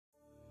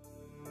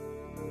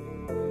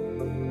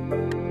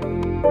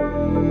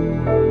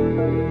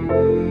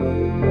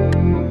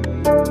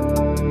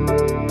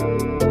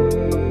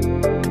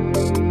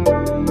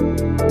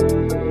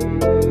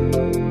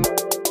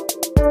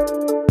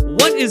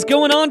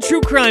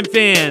true crime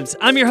fans.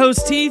 I'm your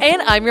host, Teeth.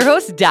 And I'm your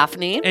host,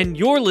 Daphne. And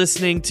you're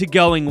listening to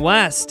Going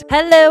West.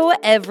 Hello,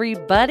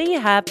 everybody.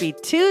 Happy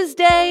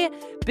Tuesday.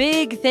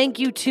 Big thank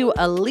you to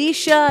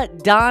Alicia,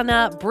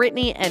 Donna,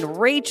 Brittany, and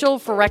Rachel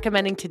for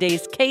recommending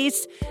today's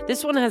case.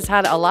 This one has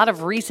had a lot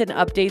of recent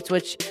updates,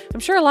 which I'm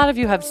sure a lot of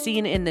you have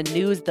seen in the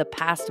news the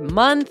past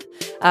month.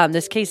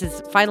 This case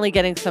is finally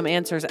getting some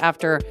answers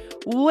after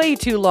way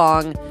too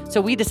long,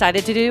 so we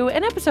decided to do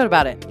an episode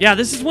about it. Yeah,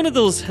 this is one of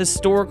those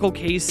historical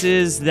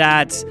cases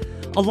that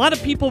a lot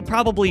of people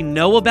probably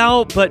know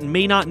about, but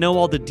may not know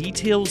all the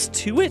details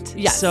to it.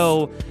 Yes.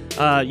 So,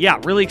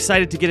 really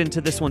excited to get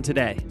into this one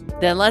today.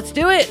 Then let's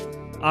do it.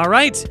 All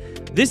right.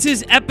 This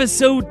is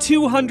episode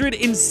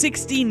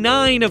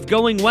 269 of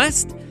Going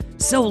West,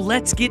 so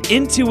let's get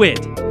into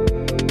it.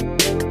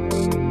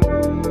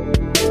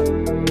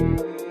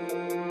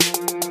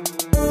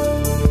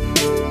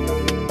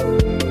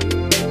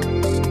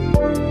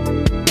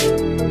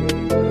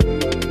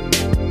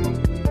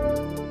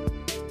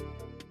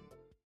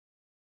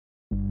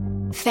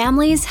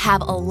 Families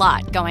have a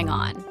lot going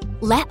on.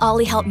 Let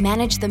Ollie help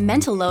manage the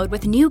mental load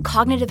with new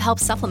cognitive help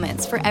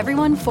supplements for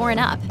everyone 4 and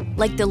up,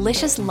 like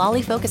delicious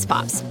Lolly Focus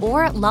Pops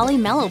or Lolly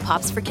Mellow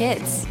Pops for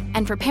kids.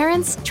 And for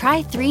parents,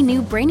 try 3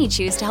 new Brainy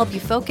Chews to help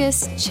you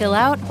focus, chill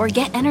out, or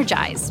get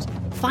energized.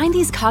 Find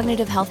these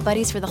cognitive health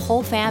buddies for the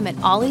whole fam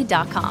at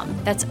ollie.com.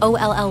 That's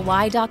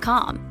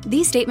OLLY.com.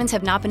 These statements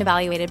have not been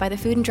evaluated by the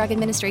Food and Drug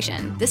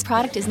Administration. This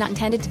product is not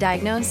intended to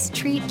diagnose,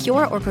 treat,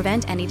 cure, or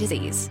prevent any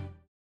disease.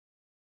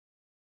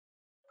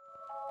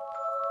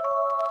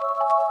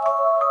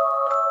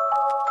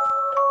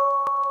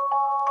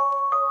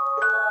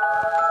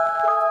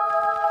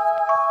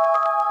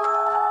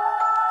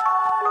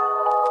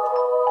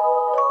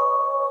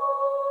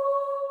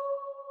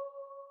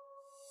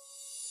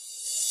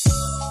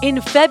 In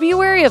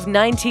February of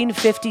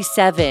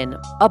 1957,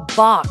 a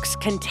box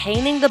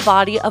containing the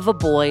body of a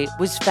boy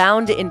was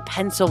found in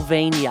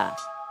Pennsylvania.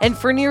 And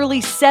for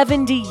nearly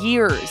 70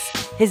 years,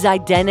 his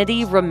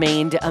identity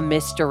remained a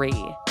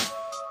mystery.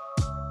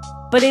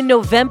 But in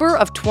November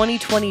of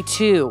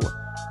 2022,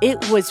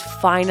 it was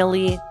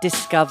finally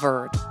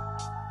discovered.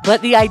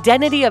 But the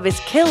identity of his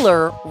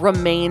killer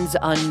remains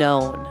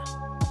unknown.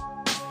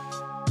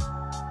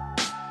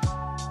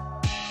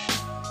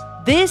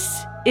 This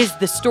is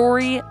the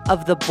story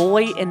of the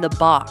boy in the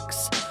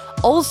box,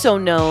 also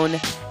known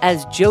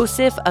as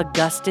Joseph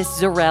Augustus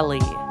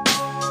Zarelli.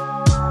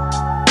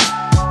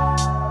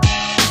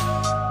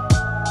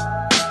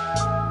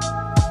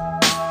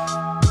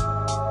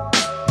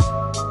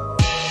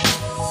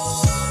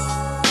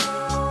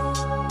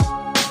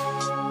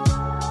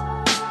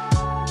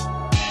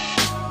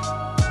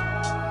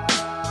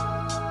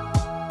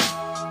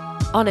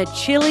 On a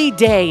chilly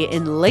day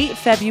in late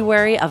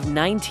February of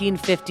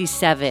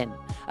 1957,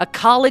 a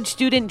college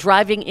student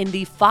driving in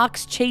the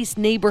Fox Chase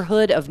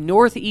neighborhood of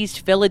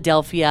Northeast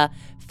Philadelphia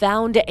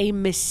found a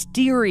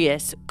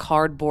mysterious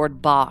cardboard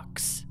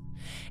box.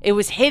 It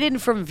was hidden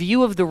from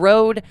view of the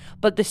road,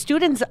 but the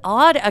student's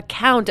odd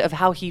account of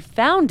how he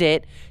found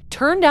it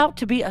turned out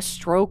to be a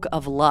stroke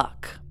of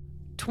luck.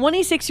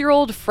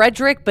 26-year-old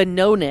Frederick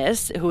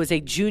Benonis, who was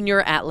a junior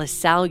at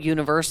LaSalle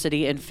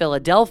University in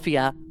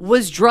Philadelphia,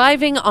 was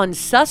driving on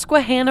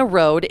Susquehanna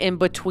Road in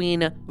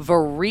between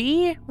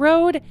Varee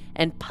Road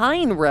and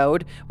Pine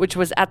Road, which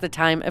was at the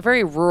time a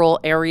very rural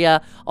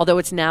area, although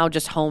it's now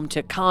just home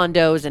to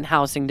condos and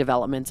housing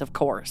developments, of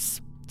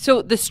course.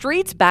 So the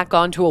street's back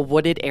onto a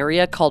wooded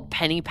area called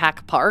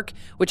Pennypack Park,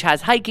 which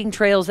has hiking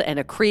trails and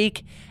a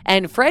creek.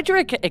 And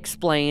Frederick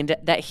explained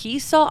that he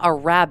saw a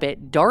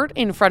rabbit dart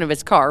in front of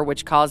his car,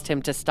 which caused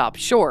him to stop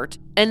short.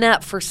 And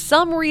that for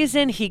some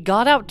reason, he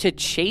got out to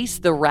chase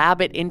the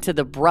rabbit into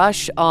the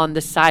brush on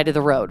the side of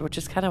the road, which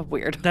is kind of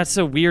weird. That's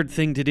a weird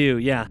thing to do,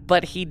 yeah.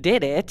 But he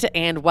did it,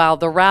 and while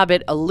the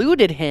rabbit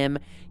eluded him,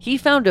 he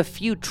found a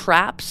few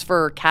traps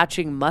for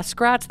catching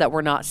muskrats that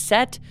were not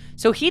set,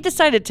 so he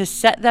decided to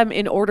set them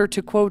in order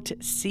to, quote,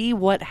 see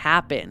what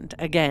happened.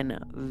 Again,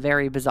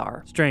 very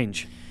bizarre.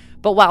 Strange.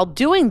 But while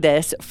doing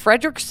this,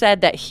 Frederick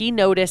said that he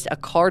noticed a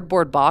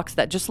cardboard box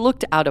that just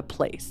looked out of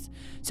place.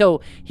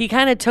 So he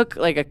kind of took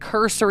like a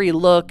cursory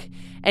look,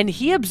 and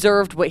he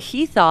observed what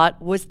he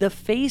thought was the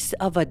face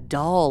of a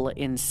doll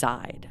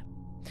inside.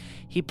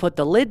 He put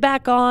the lid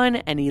back on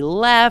and he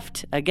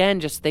left, again,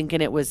 just thinking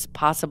it was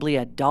possibly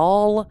a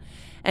doll.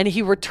 And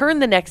he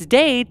returned the next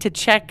day to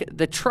check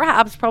the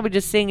traps, probably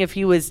just seeing if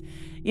he was,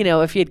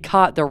 if he had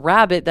caught the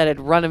rabbit that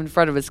had run in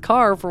front of his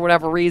car for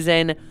whatever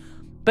reason.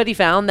 But he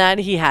found that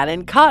he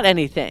hadn't caught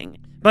anything.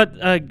 But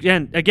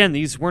again,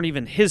 these weren't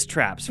even his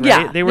traps, right?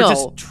 Yeah, they were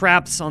just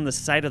traps on the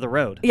side of the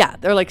road. Yeah,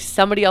 they're like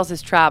somebody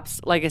else's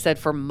traps, like I said,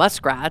 for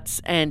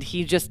muskrats. And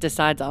he just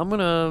decides, I'm going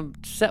to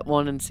set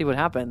one and see what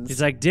happens.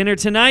 He's like, dinner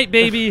tonight,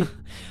 baby.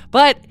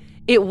 But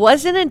it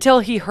wasn't until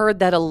he heard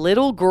that a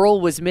little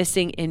girl was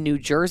missing in New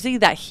Jersey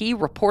that he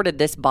reported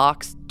this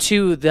box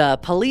to the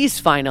police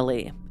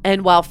finally.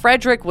 And while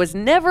Frederick was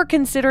never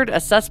considered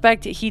a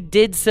suspect, he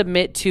did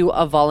submit to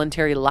a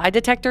voluntary lie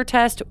detector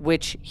test,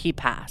 which he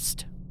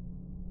passed.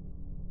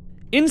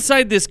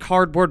 Inside this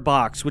cardboard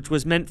box, which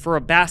was meant for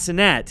a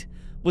bassinet,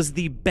 was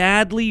the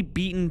badly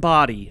beaten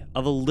body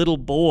of a little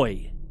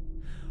boy.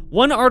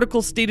 One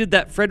article stated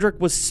that Frederick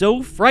was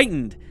so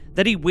frightened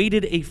that he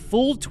waited a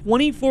full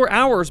 24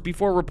 hours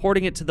before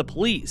reporting it to the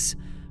police,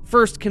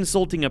 first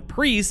consulting a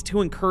priest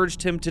who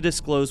encouraged him to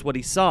disclose what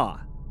he saw.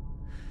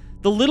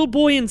 The little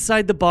boy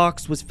inside the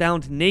box was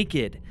found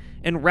naked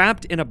and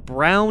wrapped in a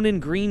brown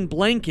and green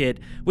blanket,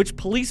 which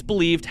police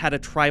believed had a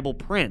tribal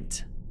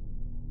print.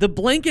 The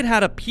blanket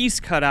had a piece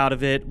cut out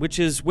of it, which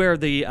is where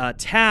the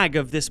tag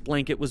of this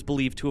blanket was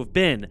believed to have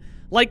been,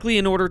 likely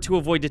in order to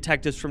avoid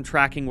detectives from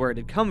tracking where it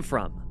had come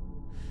from.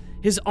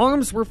 His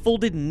arms were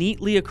folded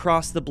neatly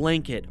across the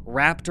blanket,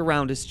 wrapped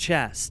around his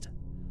chest.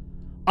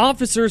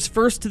 Officers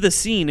first to the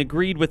scene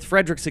agreed with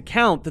Frederick's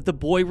account that the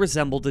boy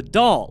resembled a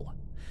doll.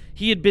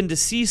 He had been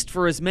deceased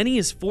for as many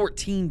as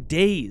 14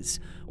 days,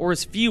 or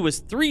as few as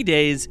 3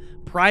 days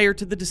prior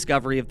to the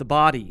discovery of the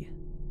body.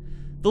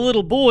 The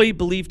little boy,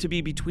 believed to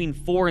be between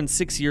 4 and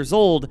 6 years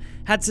old,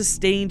 had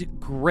sustained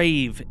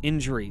grave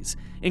injuries,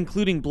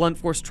 including blunt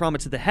force trauma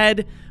to the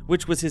head,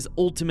 which was his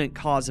ultimate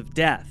cause of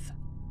death.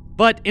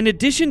 But in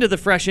addition to the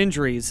fresh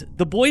injuries,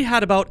 the boy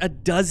had about a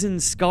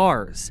dozen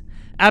scars,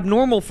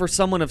 abnormal for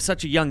someone of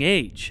such a young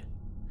age.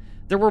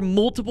 There were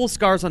multiple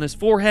scars on his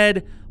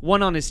forehead,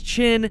 one on his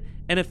chin,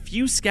 and a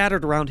few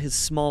scattered around his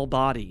small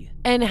body.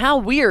 And how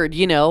weird,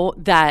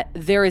 that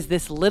there is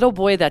this little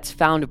boy that's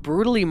found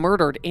brutally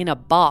murdered in a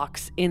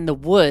box in the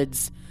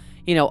woods,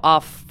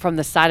 off from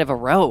the side of a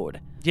road.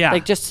 Yeah.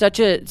 Like just such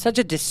a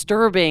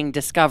disturbing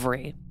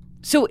discovery.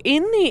 So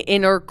in the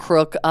inner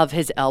crook of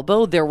his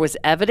elbow, there was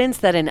evidence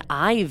that an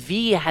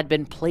IV had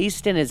been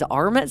placed in his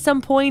arm at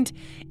some point,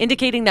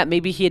 indicating that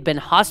maybe he had been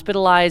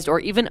hospitalized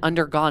or even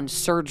undergone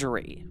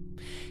surgery.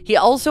 He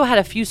also had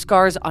a few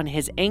scars on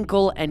his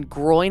ankle and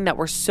groin that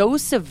were so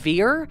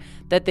severe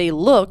that they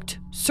looked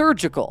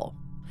surgical.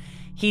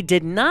 He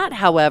did not,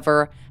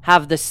 however,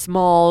 have the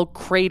small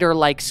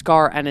crater-like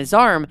scar on his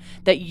arm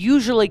that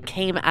usually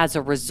came as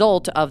a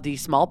result of the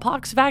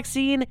smallpox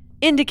vaccine,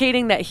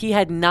 indicating that he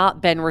had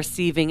not been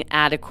receiving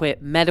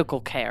adequate medical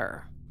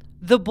care.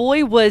 The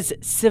boy was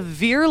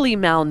severely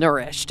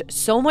malnourished,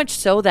 so much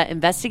so that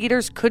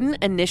investigators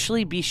couldn't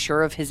initially be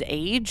sure of his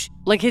age.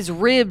 Like, his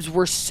ribs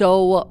were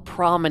so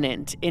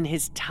prominent in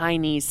his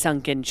tiny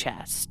sunken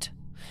chest.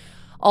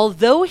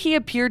 Although he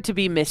appeared to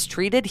be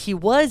mistreated, he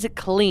was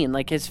clean.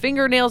 Like, his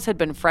fingernails had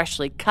been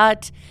freshly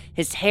cut,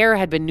 his hair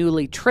had been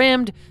newly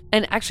trimmed,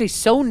 and actually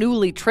so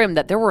newly trimmed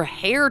that there were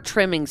hair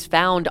trimmings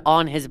found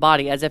on his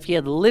body, as if he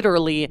had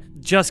literally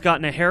just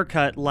gotten a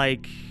haircut,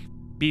 right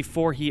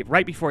before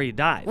he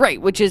died. Right,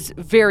 which is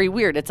very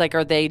weird. It's like,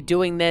 are they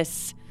doing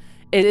this?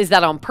 Is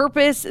that on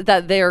purpose,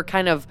 that they're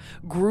kind of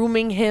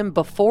grooming him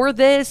before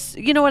this?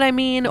 You know what I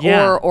mean?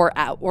 Yeah.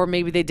 Or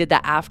maybe they did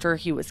that after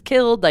he was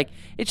killed. Like,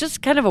 it's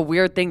just kind of a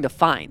weird thing to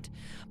find.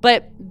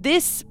 But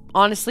this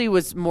honestly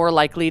was more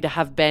likely to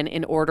have been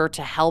in order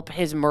to help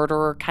his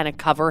murderer kind of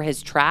cover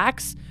his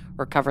tracks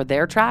or cover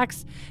their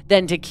tracks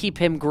than to keep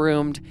him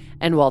groomed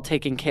and well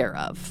taken care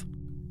of.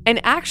 And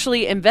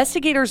actually,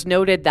 investigators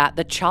noted that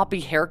the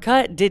choppy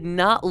haircut did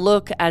not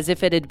look as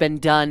if it had been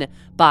done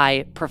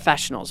by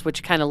professionals,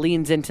 which kind of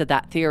leans into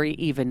that theory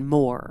even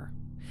more.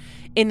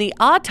 In the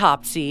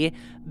autopsy,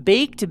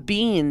 baked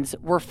beans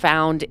were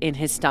found in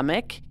his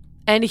stomach,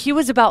 and he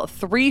was about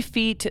 3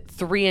 feet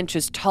 3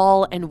 inches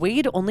tall and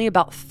weighed only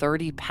about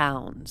 30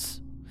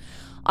 pounds.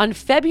 On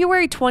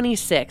February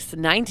 26,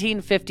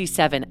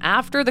 1957,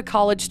 after the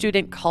college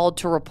student called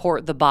to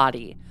report the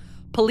body,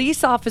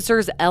 police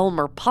officers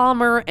Elmer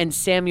Palmer and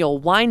Samuel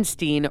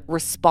Weinstein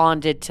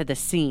responded to the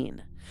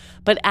scene.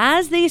 But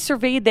as they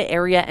surveyed the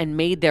area and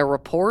made their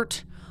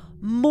report,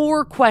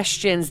 more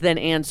questions than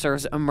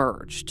answers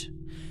emerged.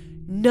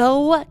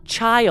 No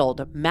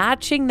child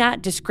matching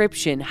that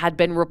description had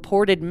been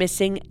reported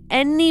missing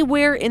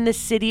anywhere in the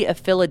city of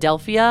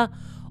Philadelphia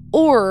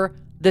or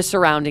the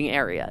surrounding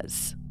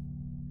areas.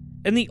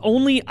 And the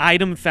only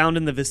item found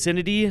in the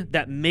vicinity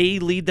that may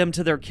lead them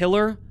to their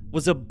killer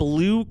was a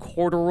blue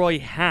corduroy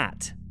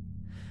hat.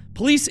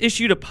 Police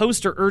issued a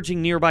poster urging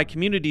nearby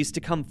communities to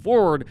come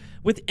forward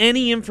with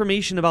any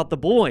information about the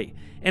boy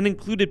and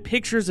included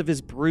pictures of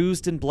his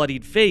bruised and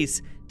bloodied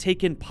face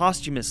taken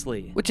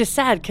posthumously. Which is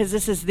sad because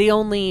this is the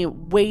only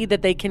way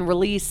that they can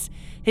release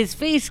his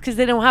face because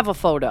they don't have a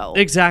photo.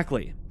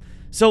 Exactly.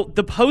 So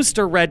the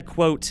poster read,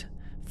 quote,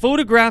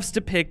 "Photographs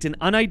depict an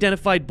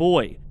unidentified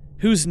boy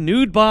whose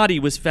nude body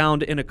was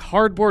found in a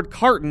cardboard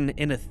carton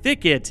in a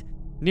thicket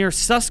near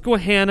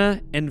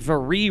Susquehanna and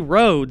Varee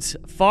Roads,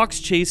 Fox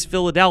Chase,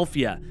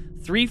 Philadelphia,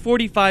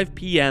 3:45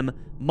 p.m.,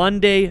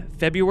 Monday,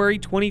 February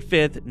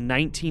 25th,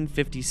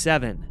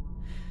 1957.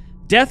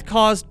 Death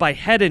caused by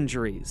head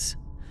injuries.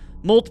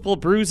 Multiple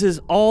bruises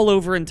all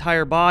over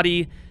entire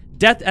body.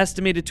 Death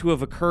estimated to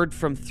have occurred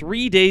from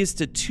 3 days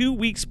to 2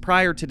 weeks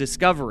prior to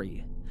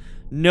discovery.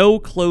 No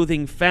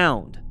clothing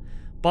found.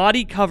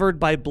 Body covered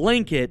by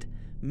blanket.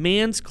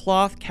 Man's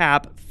cloth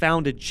cap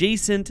found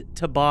adjacent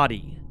to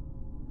body."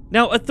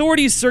 Now,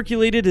 authorities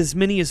circulated as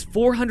many as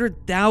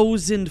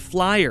 400,000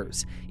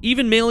 flyers,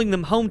 even mailing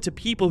them home to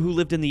people who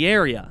lived in the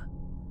area.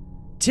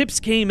 Tips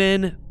came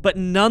in, but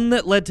none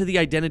that led to the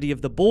identity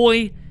of the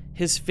boy,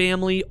 his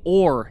family,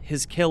 or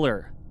his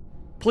killer.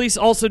 Police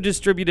also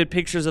distributed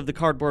pictures of the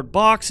cardboard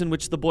box in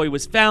which the boy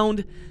was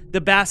found,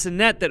 the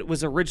bassinet that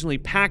was originally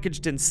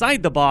packaged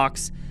inside the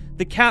box,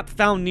 the cap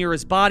found near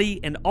his body,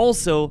 and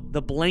also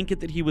the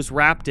blanket that he was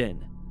wrapped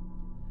in.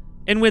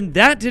 And when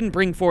that didn't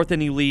bring forth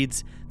any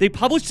leads, they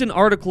published an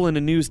article in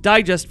a News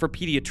Digest for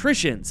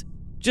pediatricians,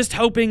 just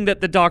hoping that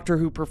the doctor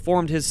who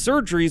performed his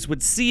surgeries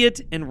would see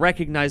it and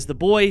recognize the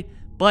boy,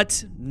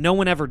 but no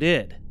one ever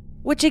did.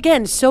 Which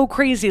again, so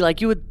crazy.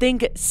 Like, you would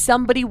think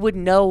somebody would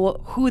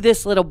know who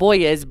this little boy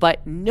is,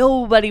 but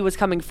nobody was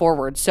coming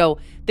forward. So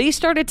they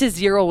started to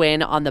zero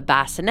in on the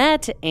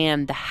bassinet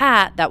and the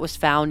hat that was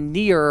found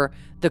near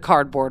the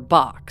cardboard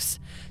box.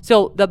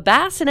 So the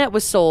bassinet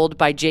was sold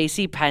by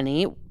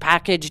JCPenney,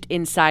 packaged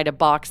inside a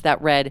box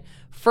that read,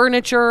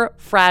 "Furniture,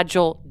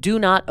 fragile, do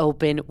not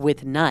open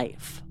with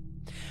knife."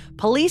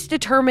 Police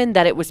determined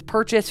that it was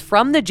purchased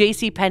from the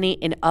JCPenney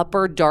in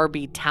Upper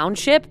Darby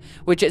Township,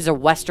 which is a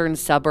western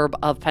suburb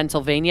of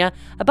Pennsylvania,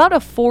 about a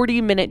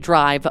 40-minute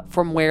drive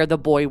from where the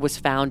boy was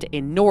found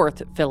in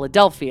North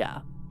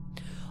Philadelphia.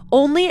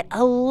 Only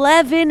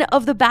 11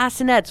 of the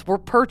bassinets were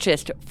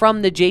purchased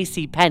from the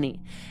JCPenney,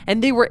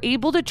 and they were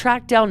able to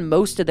track down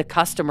most of the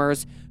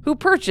customers who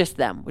purchased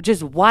them, which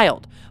is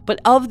wild.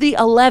 But of the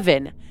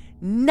 11,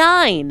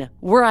 9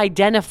 were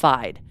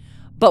identified,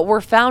 but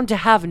were found to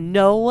have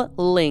no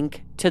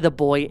link to the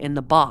boy in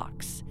the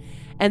box.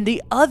 And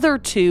the other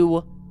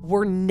 2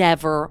 were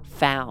never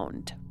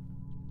found.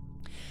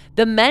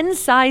 The men's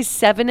size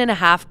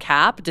 7.5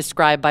 cap,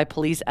 described by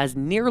police as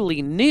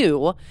nearly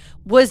new,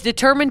 was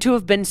determined to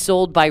have been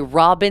sold by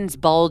Robbins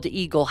Bald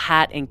Eagle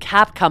Hat and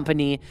Cap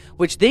Company,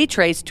 which they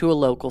traced to a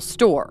local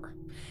store.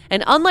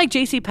 And unlike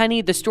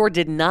JCPenney, the store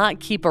did not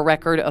keep a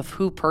record of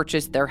who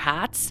purchased their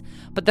hats,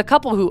 but the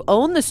couple who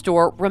owned the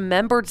store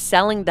remembered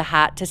selling the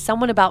hat to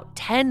someone about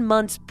 10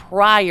 months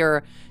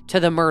prior to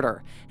the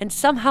murder. And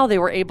somehow they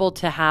were able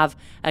to have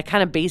a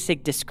kind of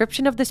basic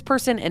description of this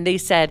person, and they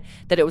said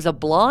that it was a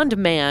blonde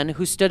man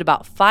who stood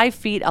about 5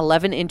 feet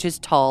 11 inches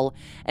tall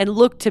and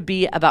looked to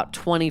be about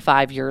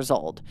 25 years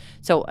old.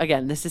 So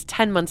again, this is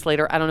 10 months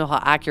later. I don't know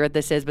how accurate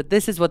this is, but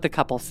this is what the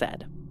couple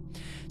said.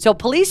 So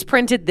police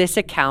printed this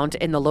account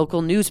in the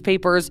local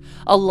newspapers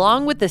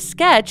along with the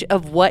sketch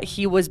of what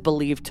he was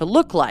believed to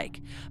look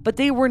like, but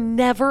they were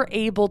never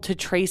able to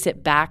trace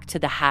it back to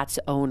the hat's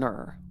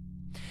owner.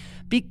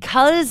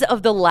 Because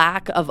of the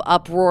lack of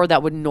uproar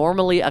that would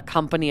normally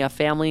accompany a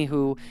family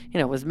who,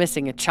 was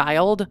missing a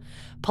child,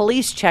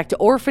 police checked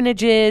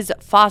orphanages,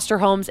 foster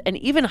homes, and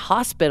even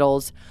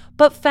hospitals,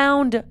 but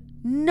found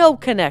no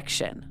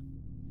connection.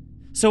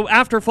 So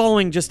after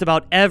following just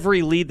about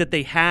every lead that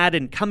they had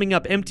and coming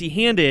up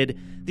empty-handed,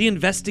 the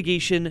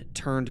investigation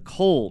turned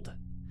cold.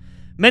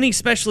 Many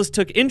specialists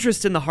took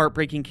interest in the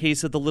heartbreaking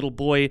case of the little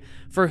boy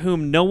for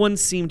whom no one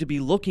seemed to be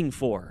looking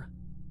for.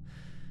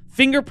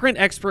 Fingerprint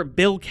expert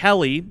Bill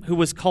Kelly, who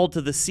was called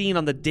to the scene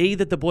on the day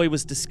that the boy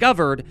was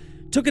discovered,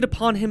 took it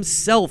upon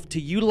himself to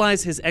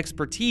utilize his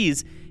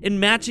expertise in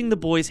matching the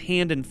boy's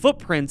hand and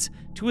footprints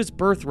to his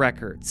birth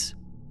records.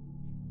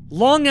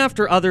 Long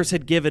after others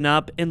had given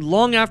up, and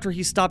long after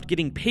he stopped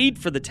getting paid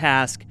for the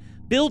task,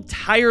 Bill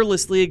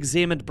tirelessly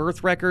examined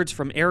birth records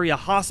from area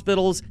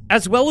hospitals,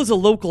 as well as a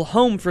local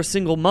home for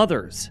single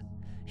mothers.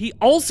 He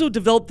also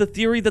developed the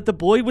theory that the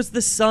boy was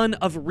the son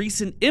of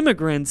recent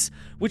immigrants,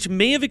 which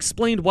may have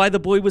explained why the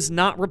boy was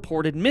not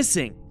reported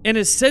missing, and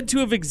is said to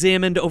have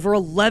examined over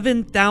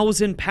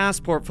 11,000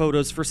 passport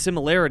photos for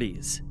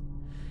similarities.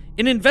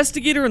 An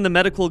investigator in the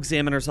medical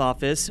examiner's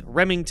office,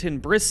 Remington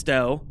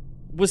Bristow,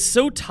 was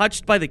so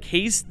touched by the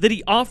case that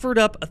he offered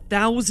up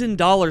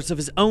 $1,000 of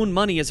his own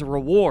money as a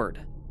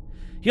reward.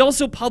 He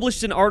also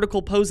published an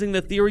article posing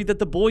the theory that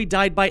the boy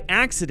died by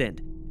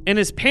accident, and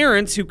his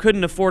parents, who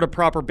couldn't afford a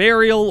proper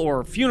burial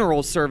or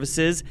funeral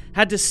services,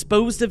 had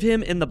disposed of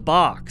him in the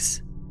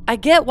box. I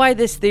get why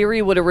this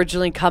theory would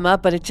originally come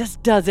up, but it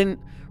just doesn't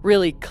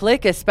really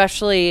click,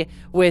 especially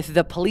with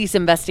the police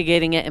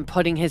investigating it and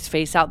putting his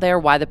face out there,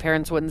 why the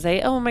parents wouldn't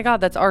say, "Oh my God,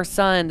 that's our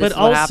son, this is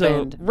what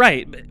happened."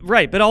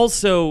 Right, but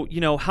also,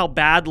 how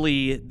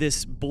badly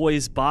this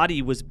boy's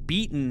body was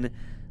beaten.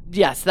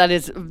 Yes, that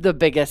is the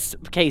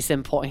biggest case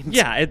in point.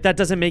 Yeah, that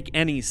doesn't make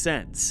any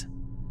sense.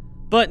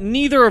 But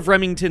neither of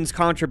Remington's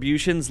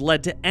contributions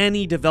led to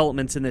any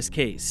developments in this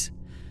case.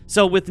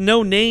 So with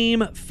no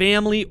name,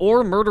 family,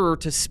 or murderer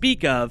to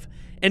speak of,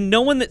 and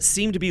no one that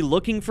seemed to be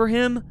looking for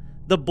him,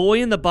 the boy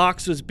in the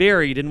box was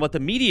buried in what the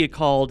media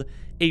called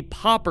a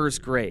pauper's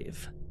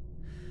grave.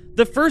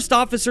 The first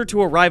officer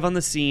to arrive on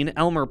the scene,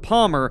 Elmer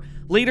Palmer,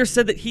 later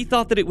said that he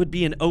thought that it would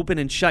be an open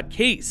and shut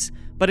case,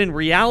 but in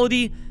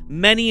reality,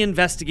 many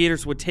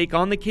investigators would take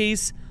on the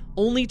case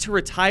only to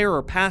retire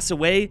or pass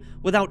away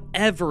without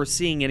ever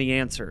seeing any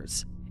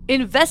answers.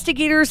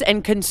 Investigators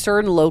and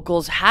concerned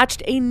locals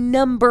hatched a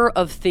number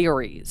of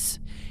theories.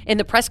 In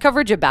the press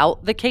coverage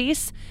about the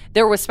case,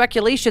 there was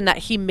speculation that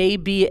he may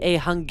be a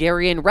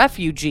Hungarian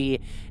refugee,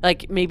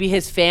 like maybe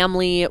his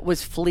family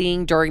was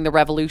fleeing during the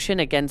revolution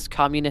against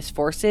communist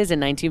forces in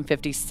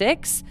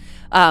 1956.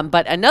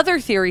 But another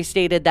theory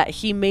stated that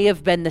he may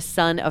have been the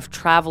son of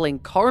traveling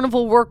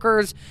carnival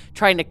workers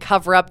trying to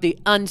cover up the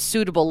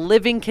unsuitable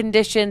living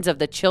conditions of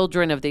the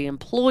children of the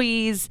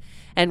employees.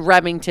 And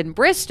Remington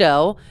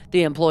Bristow,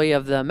 the employee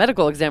of the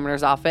medical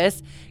examiner's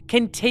office,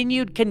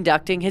 continued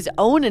conducting his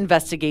own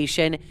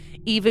investigation,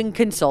 even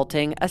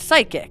consulting a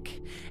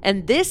psychic.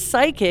 And this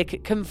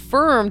psychic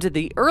confirmed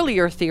the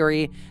earlier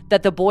theory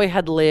that the boy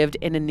had lived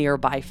in a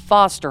nearby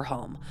foster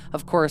home.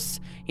 Of course,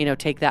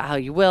 take that how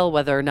you will,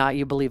 whether or not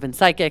you believe in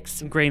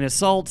psychics. Grain of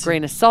salt.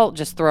 Grain of salt,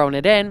 just throwing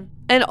it in.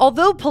 And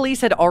although police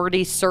had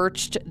already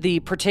searched the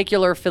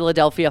particular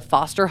Philadelphia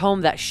foster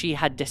home that she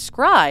had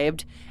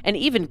described, and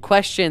even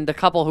questioned the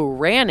couple who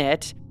ran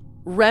it,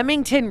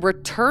 Remington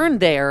returned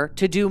there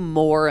to do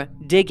more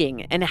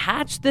digging and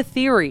hatched the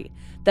theory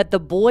that the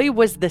boy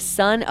was the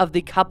son of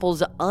the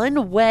couple's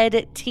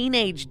unwed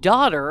teenage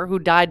daughter who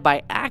died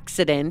by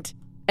accident,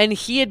 and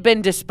he had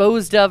been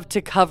disposed of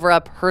to cover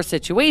up her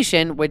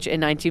situation, which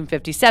in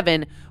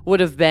 1957 would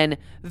have been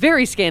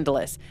very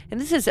scandalous. And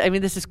this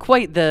is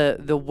quite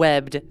the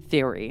webbed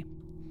theory.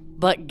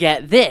 But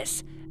get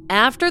this.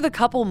 After the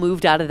couple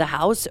moved out of the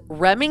house,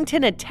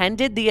 Remington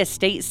attended the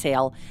estate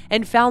sale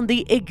and found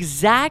the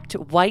exact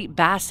white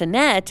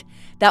bassinet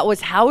that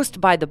was housed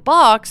by the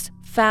box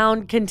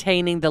found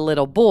containing the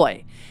little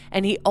boy.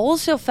 And he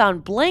also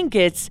found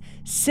blankets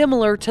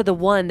similar to the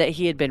one that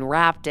he had been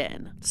wrapped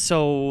in.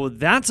 So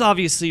that's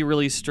obviously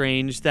really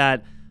strange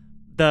that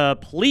the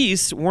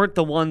police weren't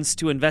the ones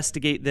to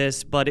investigate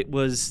this, but it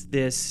was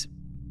this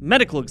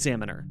medical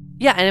examiner.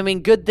 Yeah,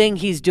 and good thing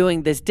he's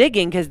doing this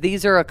digging, because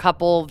these are a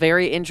couple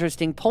very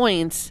interesting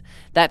points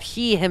that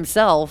he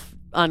himself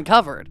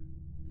uncovered.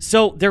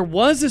 So there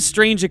was a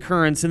strange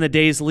occurrence in the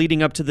days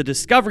leading up to the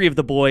discovery of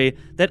the boy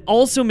that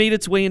also made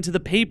its way into the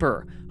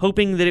paper,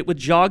 hoping that it would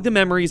jog the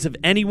memories of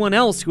anyone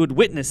else who had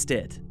witnessed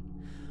it.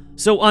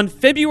 So on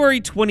February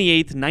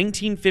 28,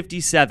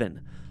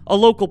 1957, a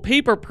local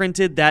paper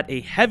printed that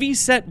a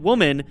heavy-set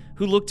woman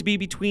who looked to be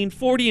between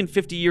 40 and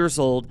 50 years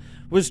old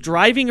was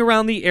driving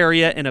around the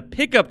area in a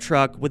pickup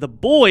truck with a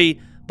boy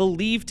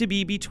believed to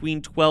be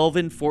between 12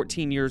 and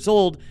 14 years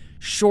old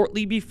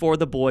shortly before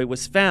the boy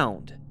was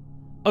found.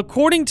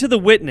 According to the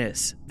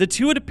witness, the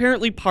two had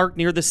apparently parked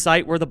near the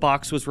site where the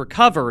box was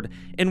recovered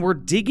and were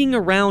digging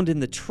around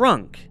in the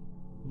trunk.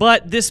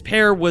 But this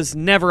pair was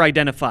never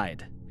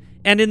identified.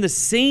 And in the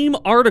same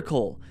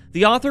article,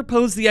 the author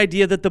posed the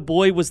idea that the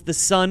boy was the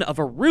son of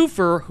a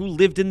roofer who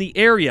lived in the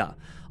area,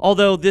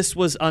 although this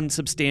was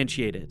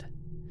unsubstantiated.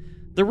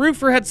 The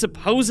roofer had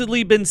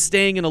supposedly been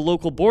staying in a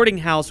local boarding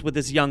house with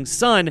his young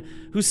son,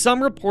 who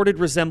some reported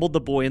resembled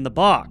the boy in the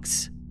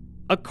box.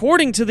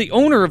 According to the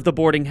owner of the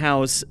boarding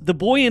house, the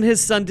boy and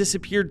his son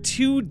disappeared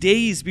 2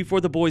 days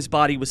before the boy's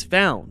body was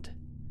found.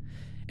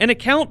 An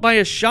account by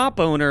a shop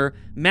owner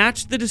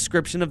matched the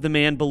description of the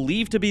man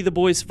believed to be the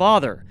boy's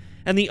father,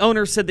 and the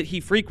owner said that he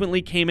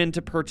frequently came in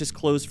to purchase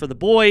clothes for the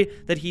boy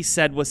that he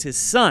said was his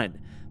son,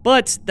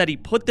 but that he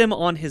put them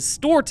on his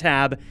store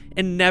tab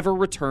and never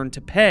returned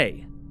to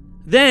pay.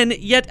 Then,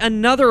 yet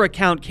another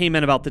account came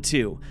in about the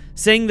two,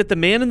 saying that the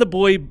man and the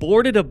boy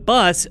boarded a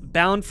bus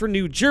bound for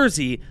New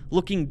Jersey,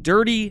 looking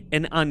dirty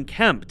and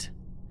unkempt.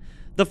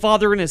 The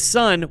father and his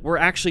son were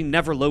actually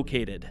never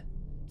located.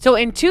 So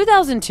in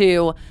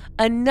 2002,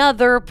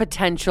 another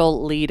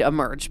potential lead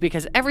emerged,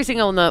 because every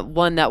single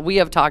one that we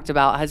have talked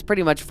about has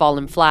pretty much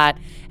fallen flat,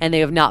 and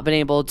they have not been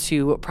able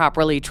to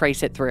properly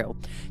trace it through.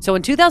 So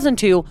in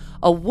 2002,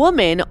 a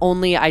woman,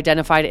 only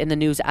identified in the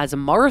news as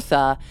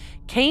Martha,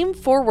 came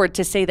forward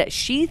to say that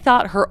she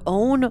thought her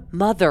own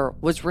mother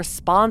was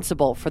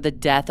responsible for the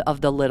death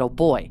of the little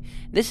boy.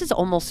 This is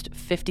almost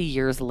 50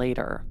 years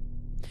later.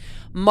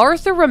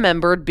 Martha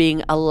remembered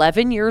being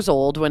 11 years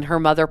old when her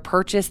mother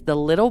purchased the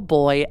little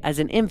boy as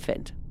an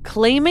infant,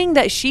 claiming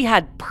that she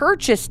had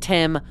purchased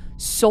him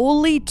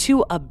solely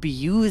to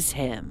abuse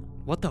him.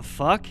 What the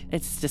fuck?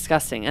 It's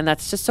disgusting, and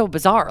that's just so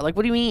bizarre. Like,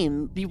 what do you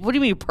mean? What do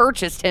you mean you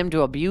purchased him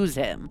to abuse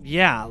him?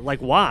 Yeah, like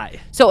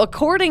why? So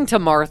according to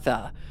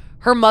Martha,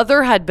 her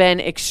mother had been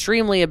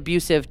extremely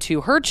abusive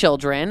to her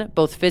children,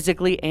 both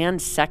physically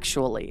and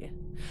sexually.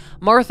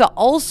 Martha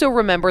also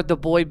remembered the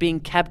boy being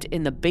kept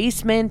in the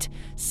basement,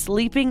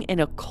 sleeping in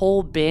a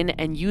coal bin,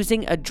 and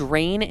using a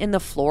drain in the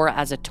floor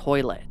as a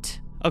toilet.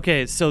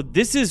 Okay, so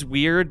this is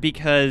weird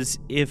because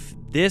if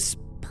this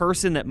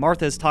person that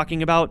Martha is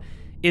talking about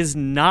is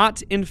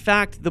not, in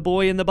fact, the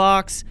boy in the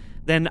box,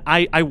 then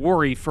I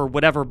worry for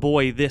whatever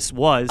boy this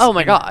was. Oh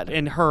my God.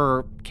 In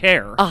her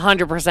care.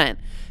 100%.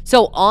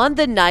 So on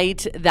the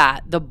night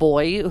that the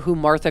boy, who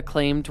Martha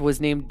claimed was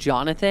named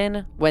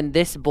Jonathan, when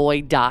this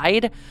boy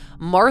died,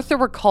 Martha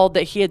recalled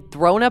that he had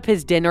thrown up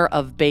his dinner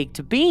of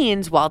baked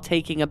beans while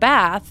taking a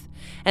bath,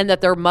 and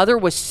that their mother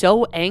was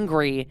so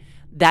angry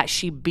that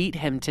she beat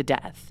him to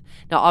death.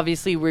 Now,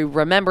 obviously, we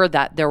remember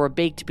that there were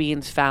baked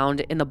beans found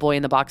in the boy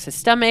in the box's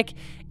stomach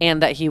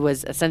and that he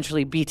was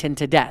essentially beaten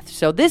to death.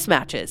 So this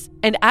matches.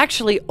 And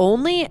actually,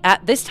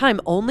 at this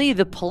time, only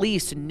the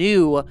police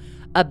knew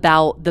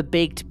about the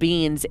baked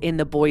beans in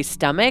the boy's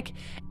stomach,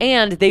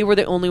 and they were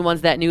the only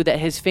ones that knew that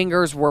his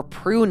fingers were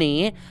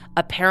pruny,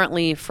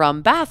 apparently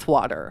from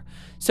bathwater.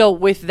 So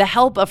with the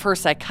help of her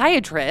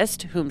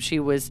psychiatrist, whom she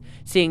was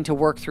seeing to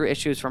work through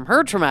issues from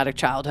her traumatic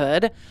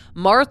childhood,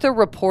 Martha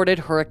reported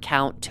her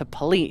account to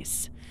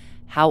police.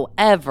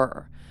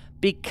 However,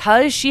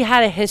 because she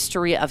had a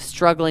history of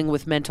struggling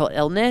with mental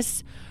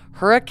illness,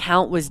 her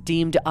account was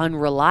deemed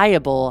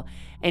unreliable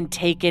and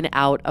taken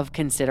out of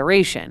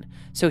consideration.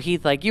 So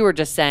Heath, like you were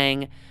just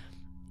saying,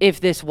 if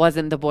this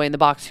wasn't the boy in the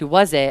box, who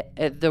was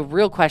it? The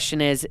real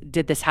question is,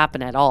 did this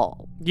happen at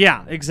all?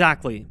 Yeah,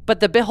 exactly. But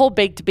the whole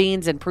baked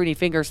beans and pruny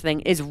fingers thing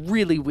is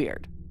really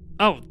weird.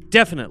 Oh,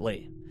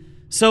 definitely.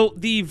 So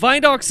the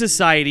Vidocq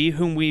Society,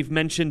 whom we've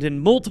mentioned in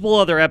multiple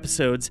other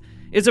episodes,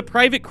 is a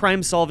private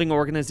crime-solving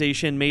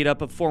organization made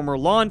up of former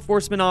law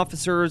enforcement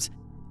officers,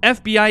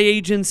 FBI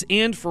agents,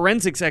 and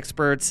forensics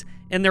experts,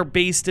 and they're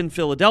based in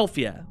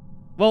Philadelphia.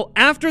 Well,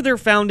 after their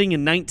founding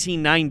in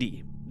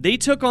 1990, they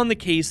took on the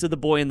case of the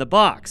boy in the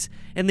box,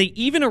 and they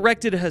even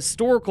erected a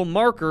historical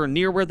marker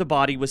near where the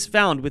body was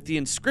found with the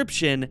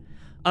inscription,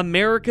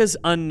 America's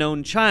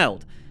Unknown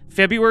Child,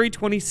 February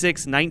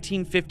 26,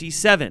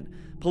 1957.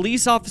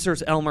 Police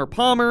officers Elmer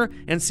Palmer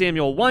and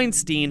Samuel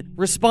Weinstein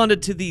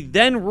responded to the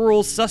then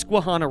rural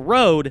Susquehanna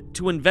Road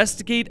to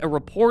investigate a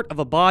report of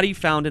a body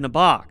found in a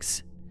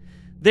box.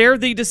 There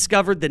they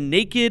discovered the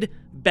naked,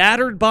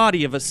 battered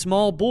body of a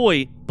small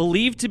boy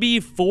believed to be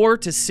 4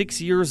 to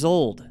 6 years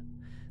old.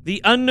 The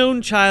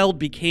unknown child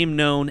became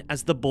known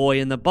as the boy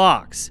in the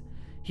box.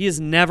 He has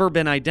never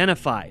been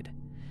identified.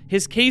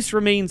 His case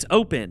remains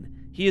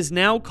open. He is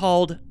now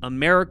called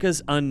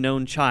America's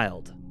Unknown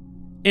Child.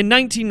 In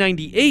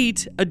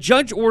 1998, a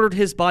judge ordered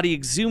his body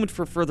exhumed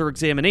for further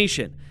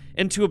examination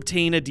and to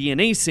obtain a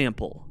DNA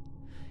sample.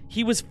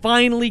 He was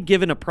finally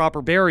given a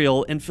proper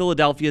burial in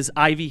Philadelphia's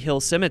Ivy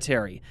Hill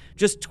Cemetery,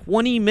 just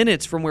 20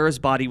 minutes from where his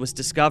body was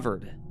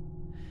discovered.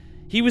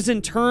 He was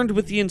interred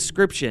with the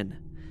inscription,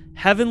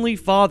 Heavenly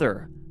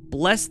Father,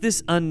 bless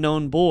this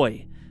unknown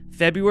boy,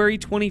 February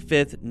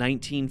 25th,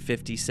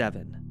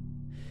 1957.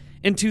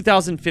 In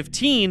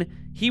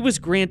 2015, he was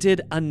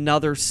granted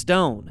another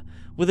stone,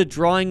 with a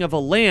drawing of a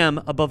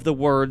lamb above the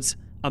words,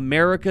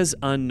 America's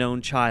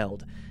Unknown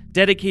Child,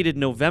 dedicated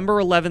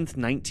November 11th,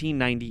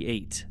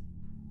 1998.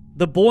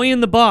 The boy in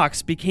the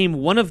box became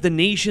one of the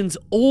nation's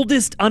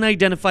oldest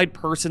unidentified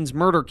persons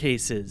murder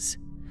cases.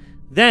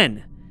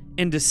 Then,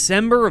 in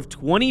December of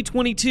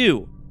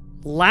 2022,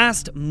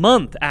 last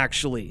month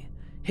actually,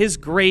 his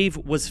grave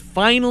was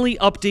finally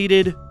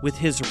updated with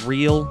his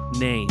real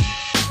name.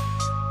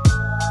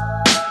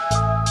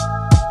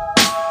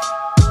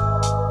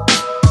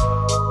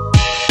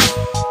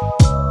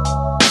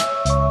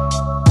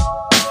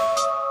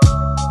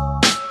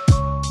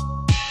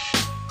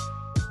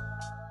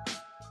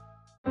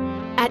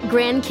 At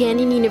Grand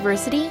Canyon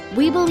University,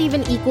 we believe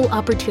in equal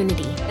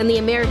opportunity, and the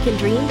American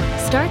dream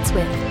starts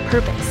with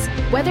purpose.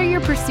 Whether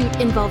your pursuit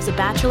involves a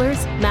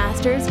bachelor's,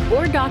 master's,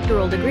 or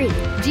doctoral degree,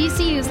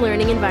 GCU's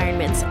learning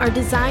environments are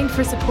designed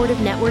for supportive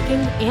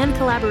networking and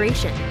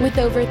collaboration. With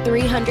over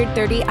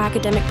 330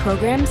 academic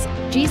programs,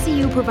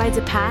 GCU provides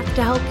a path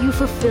to help you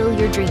fulfill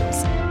your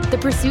dreams. The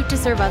pursuit to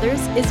serve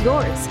others is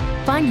yours.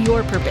 Find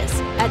your purpose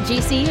at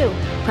GCU.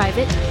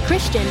 Private,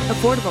 Christian,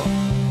 affordable.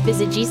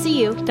 Visit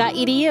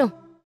gcu.edu.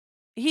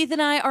 Heath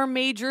and I are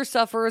major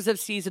sufferers of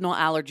seasonal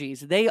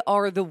allergies. They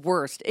are the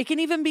worst. It can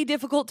even be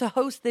difficult to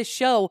host this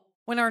show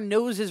when our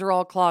noses are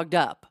all clogged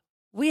up.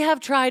 We have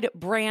tried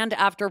brand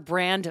after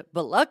brand,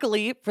 but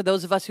luckily, for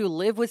those of us who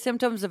live with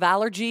symptoms of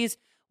allergies,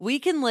 we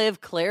can live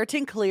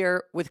Claritin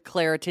Clear with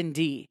Claritin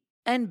D.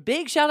 And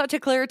big shout out to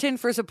Claritin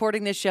for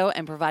supporting this show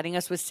and providing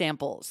us with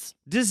samples.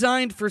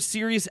 Designed for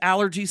serious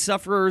allergy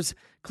sufferers,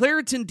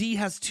 Claritin D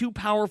has 2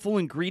 powerful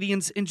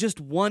ingredients in just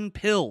one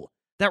pill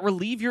that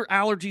relieve your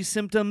allergy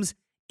symptoms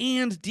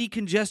and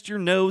decongest your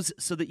nose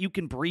so that you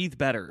can breathe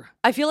better.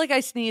 I feel like I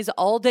sneeze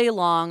all day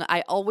long.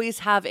 I always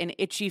have an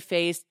itchy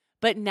face,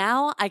 but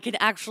now I can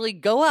actually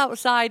go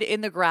outside in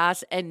the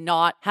grass and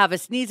not have a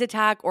sneeze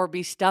attack or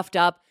be stuffed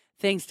up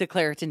thanks to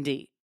Claritin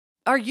D.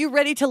 Are you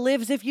ready to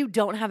live as if you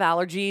don't have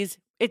allergies?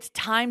 It's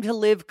time to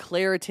live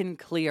Claritin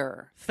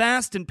Clear.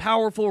 Fast and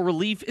powerful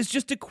relief is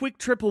just a quick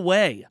trip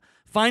away.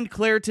 Find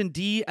Claritin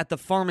D at the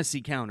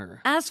pharmacy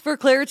counter. Ask for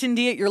Claritin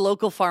D at your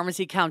local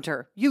pharmacy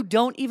counter. You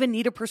don't even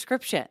need a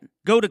prescription.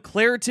 Go to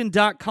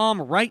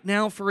Claritin.com right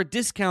now for a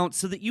discount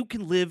so that you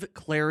can live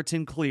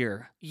Claritin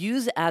Clear.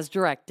 Use as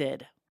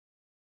directed.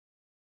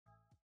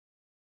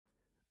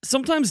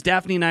 Sometimes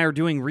Daphne and I are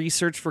doing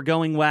research for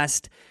Going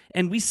West,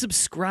 and we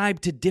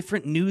subscribe to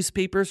different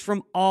newspapers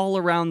from all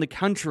around the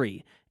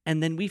country,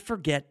 and then we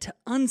forget to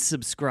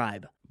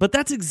unsubscribe. But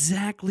that's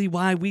exactly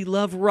why we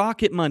love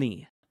Rocket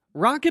Money.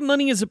 Rocket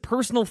Money is a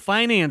personal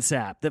finance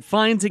app that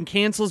finds and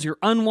cancels your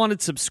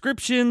unwanted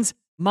subscriptions,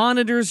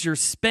 monitors your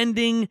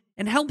spending,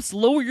 and helps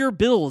lower your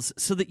bills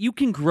so that you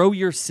can grow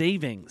your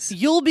savings.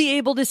 You'll be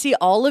able to see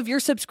all of your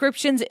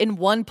subscriptions in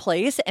one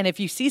place, and if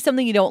you see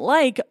something you don't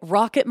like,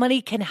 Rocket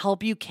Money can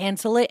help you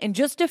cancel it in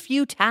just a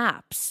few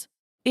taps.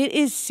 It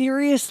is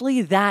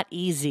seriously that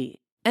easy.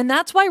 And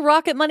that's why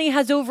Rocket Money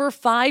has over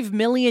 5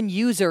 million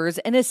users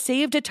and has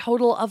saved a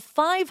total of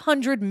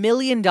 $500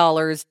 million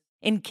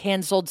in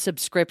canceled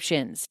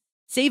subscriptions,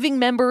 saving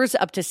members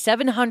up to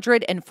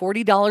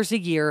 $740 a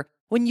year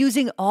when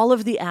using all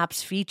of the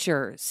app's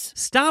features.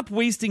 Stop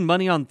wasting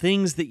money on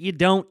things that you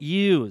don't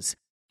use.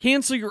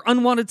 Cancel your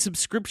unwanted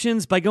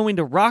subscriptions by going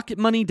to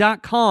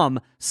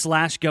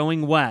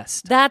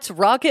rocketmoney.com/goingwest. That's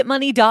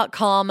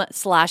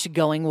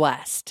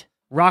rocketmoney.com/goingwest.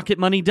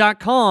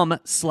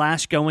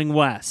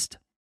 rocketmoney.com/goingwest.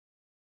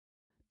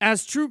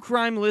 As true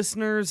crime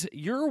listeners,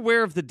 you're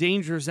aware of the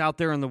dangers out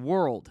there in the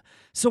world,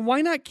 so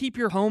why not keep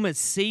your home as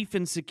safe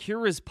and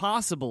secure as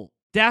possible?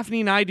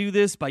 Daphne and I do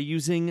this by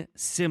using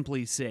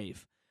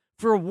SimpliSafe.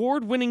 For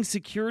award-winning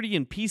security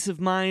and peace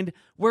of mind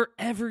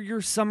wherever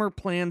your summer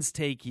plans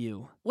take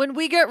you. When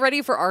we get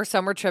ready for our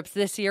summer trips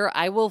this year,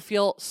 I will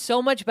feel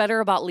so much better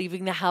about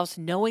leaving the house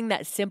knowing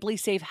that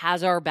SimpliSafe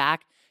has our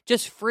back,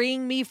 just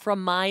freeing me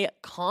from my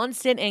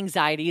constant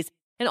anxieties.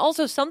 And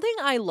also, something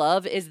I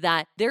love is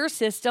that their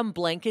system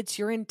blankets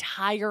your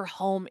entire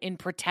home in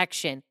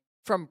protection,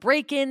 from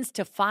break-ins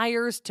to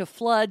fires to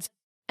floods.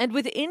 And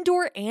with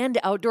indoor and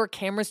outdoor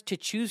cameras to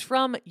choose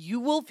from, you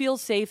will feel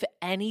safe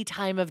any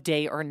time of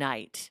day or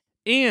night.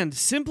 And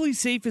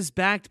SimpliSafe is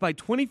backed by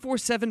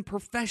 24/7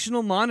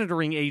 professional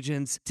monitoring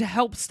agents to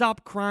help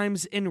stop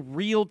crimes in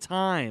real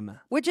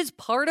time. Which is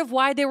part of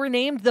why they were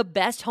named the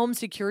best home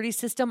security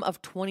system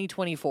of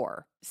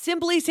 2024.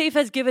 SimpliSafe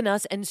has given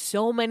us and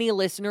so many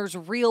listeners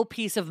real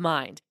peace of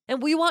mind,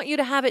 and we want you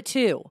to have it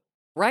too.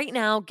 Right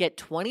now, get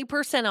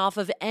 20% off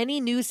of any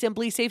new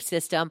SimpliSafe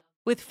system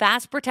with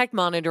Fast Protect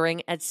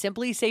monitoring at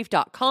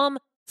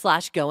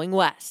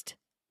simplisafe.com/goingwest.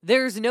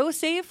 There's no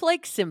safe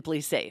like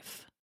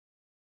SimpliSafe.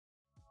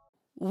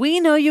 We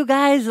know you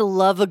guys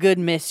love a good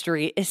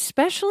mystery,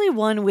 especially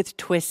one with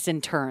twists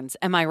and turns.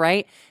 Am I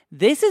right?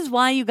 This is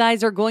why you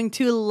guys are going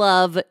to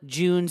love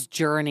June's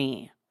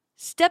Journey.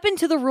 Step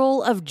into the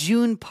role of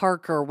June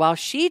Parker while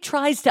she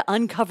tries to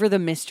uncover the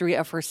mystery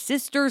of her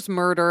sister's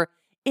murder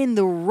in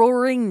the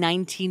roaring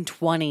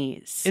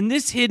 1920s. In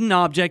this hidden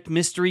object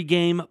mystery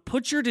game,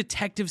 put your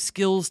detective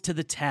skills to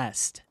the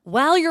test.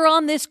 While you're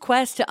on this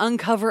quest to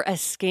uncover a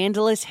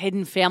scandalous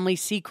hidden family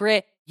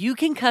secret, you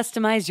can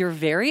customize your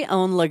very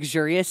own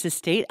luxurious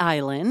estate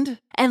island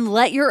and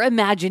let your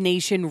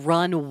imagination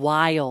run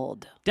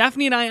wild.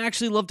 Daphne and I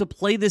actually love to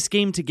play this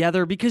game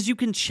together because you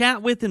can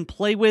chat with and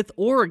play with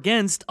or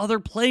against other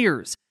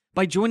players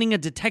by joining a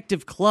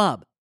detective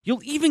club.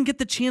 You'll even get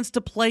the chance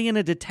to play in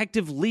a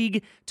detective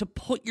league to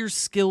put your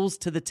skills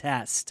to the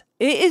test.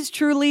 It is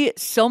truly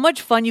so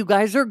much fun. You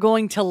guys are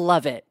going to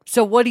love it.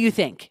 So what do you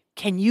think?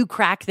 Can you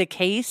crack the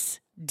case?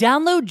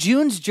 Download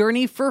June's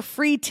Journey for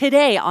free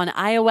today on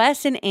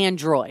iOS and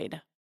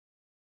Android.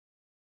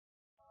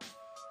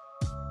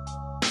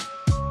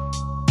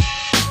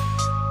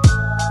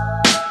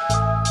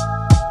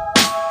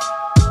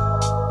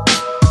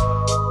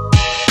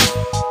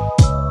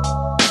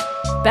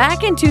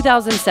 Back in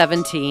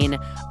 2017,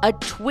 a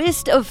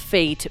twist of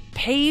fate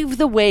paved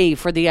the way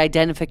for the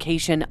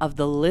identification of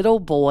the little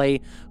boy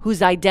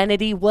whose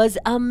identity was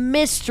a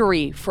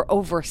mystery for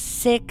over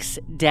 6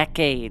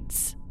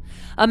 decades.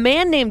 A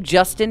man named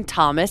Justin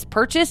Thomas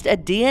purchased a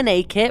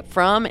DNA kit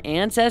from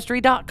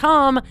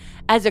Ancestry.com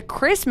as a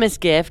Christmas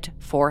gift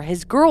for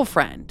his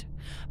girlfriend.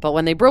 But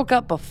when they broke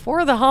up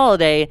before the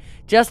holiday,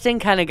 Justin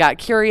kind of got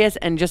curious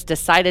and just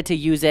decided to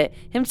use it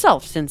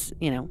himself since,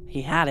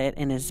 he had it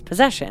in his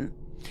possession.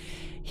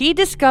 He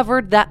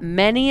discovered that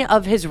many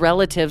of his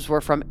relatives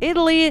were from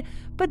Italy,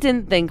 but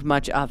didn't think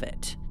much of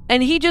it.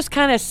 And he just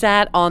kind of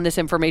sat on this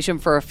information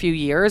for a few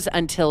years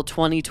until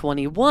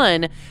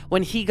 2021,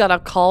 when he got a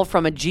call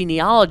from a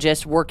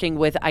genealogist working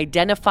with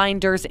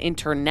Identifinders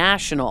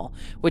International,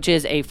 which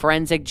is a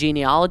forensic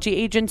genealogy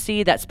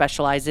agency that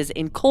specializes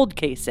in cold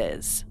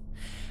cases.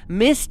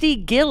 Misty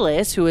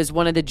Gillis, who is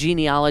one of the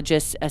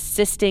genealogists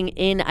assisting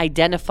in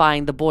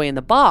identifying the boy in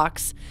the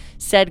box,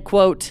 said,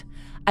 quote,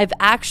 "I've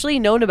actually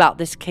known about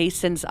this case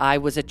since I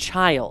was a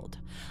child.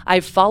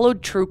 I've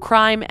followed true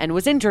crime and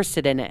was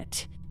interested in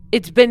it.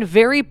 It's been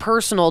very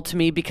personal to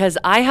me because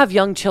I have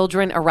young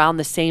children around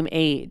the same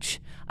age.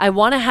 I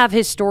want to have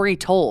his story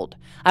told.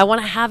 I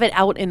want to have it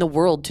out in the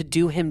world to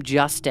do him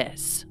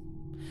justice."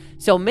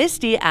 So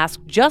Misty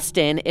asked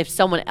Justin if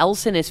someone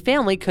else in his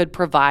family could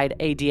provide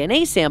a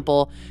DNA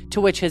sample,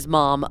 to which his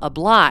mom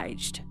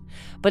obliged.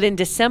 But in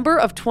December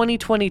of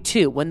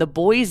 2022, when the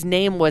boy's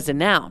name was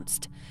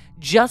announced,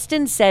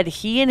 Justin said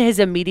he and his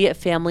immediate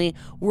family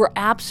were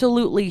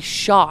absolutely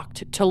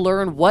shocked to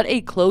learn what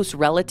a close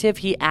relative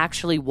he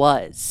actually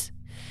was.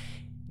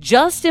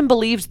 Justin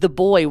believes the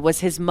boy was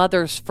his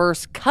mother's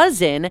first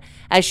cousin,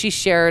 as she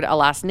shared a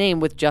last name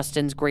with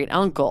Justin's great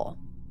uncle.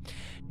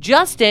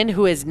 Justin,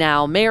 who is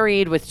now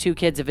married with 2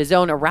 kids of his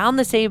own around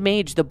the same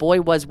age the boy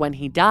was when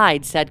he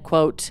died, said,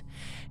 quote,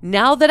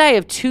 "Now that I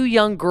have 2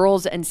 young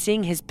girls and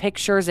seeing his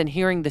pictures and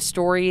hearing the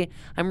story,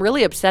 I'm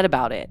really upset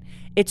about it.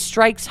 It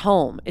strikes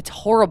home. It's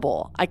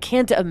horrible. I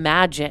can't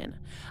imagine.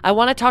 I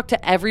want to talk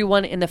to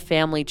everyone in the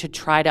family to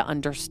try to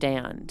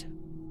understand."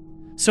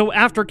 So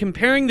after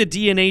comparing the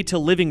DNA to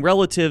living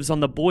relatives on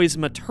the boy's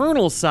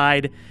maternal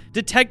side,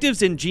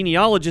 detectives and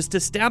genealogists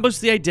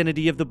established the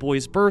identity of the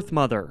boy's birth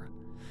mother.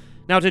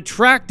 Now, to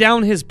track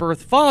down his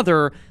birth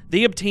father,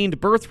 they obtained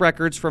birth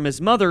records from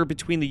his mother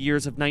between the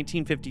years of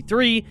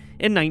 1953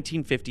 and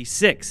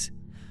 1956,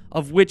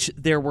 of which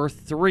there were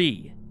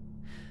 3.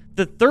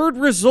 The third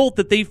result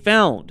that they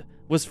found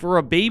was for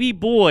a baby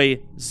boy,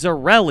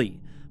 Zarelli,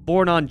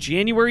 born on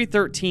January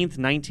 13th,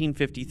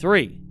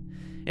 1953.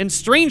 And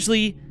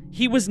strangely,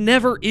 he was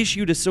never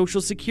issued a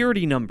social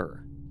security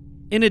number.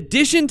 In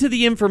addition to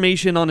the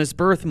information on his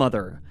birth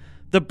mother,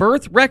 the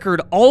birth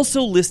record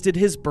also listed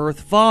his birth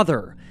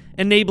father,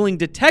 enabling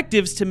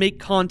detectives to make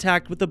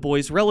contact with the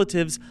boy's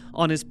relatives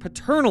on his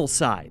paternal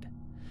side.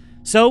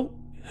 So,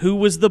 who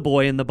was the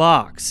boy in the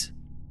box?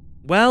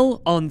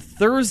 Well, on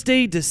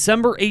Thursday,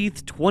 December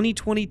 8th,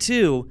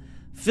 2022,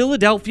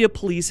 Philadelphia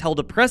police held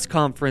a press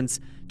conference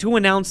to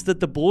announce that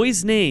the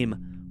boy's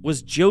name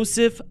was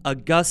Joseph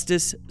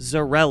Augustus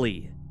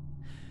Zarelli.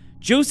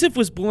 Joseph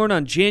was born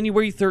on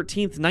January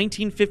 13th,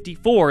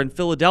 1954 in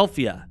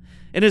Philadelphia,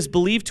 and is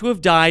believed to have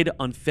died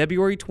on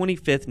February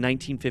 25th,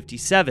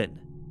 1957.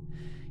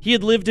 He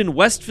had lived in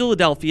West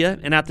Philadelphia,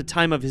 and at the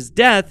time of his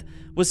death,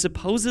 was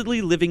supposedly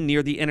living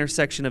near the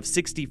intersection of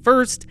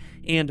 61st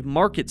and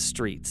Market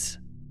Streets.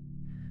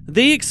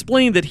 They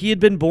explained that he had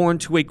been born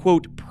to a,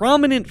 quote,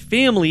 prominent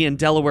family in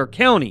Delaware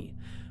County,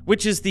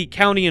 which is the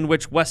county in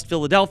which West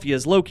Philadelphia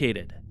is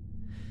located.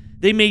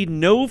 They made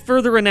no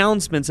further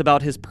announcements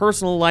about his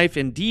personal life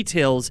and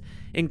details,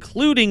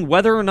 including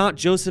whether or not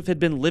Joseph had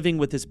been living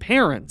with his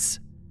parents.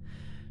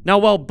 Now,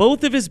 while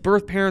both of his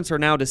birth parents are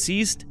now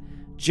deceased,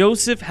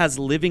 Joseph has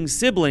living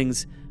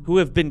siblings who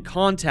have been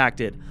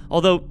contacted,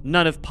 although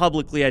none have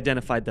publicly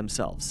identified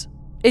themselves.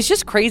 It's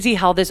just crazy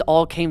how this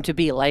all came to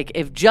be. Like,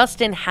 if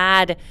Justin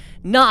had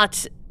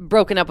not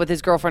broken up with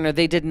his girlfriend, or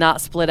they did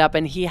not split up,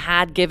 and he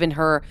had given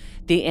her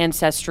the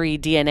Ancestry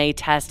DNA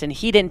test and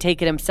he didn't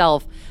take it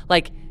himself,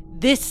 like,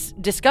 this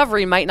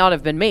discovery might not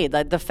have been made.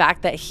 Like, the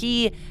fact that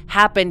he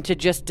happened to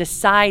just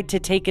decide to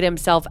take it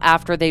himself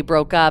after they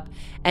broke up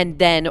and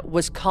then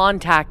was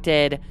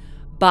contacted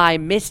by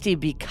Misty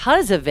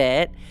because of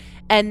it,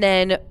 and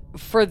then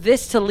for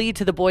this to lead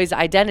to the boy's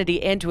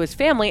identity and to his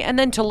family, and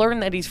then to learn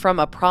that he's from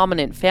a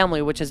prominent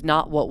family, which is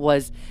not what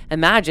was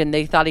imagined.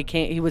 They thought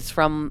he was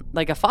from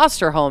like a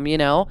foster home, you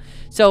know?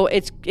 So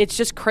it's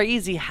just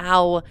crazy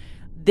how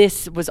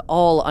this was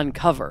all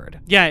uncovered.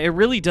 Yeah, it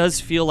really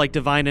does feel like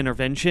divine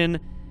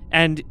intervention.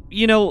 And,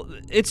 you know,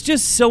 it's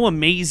just so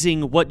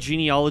amazing what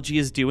genealogy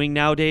is doing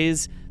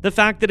nowadays. The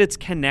fact that it's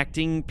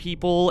connecting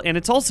people, and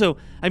it's also,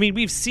 I mean,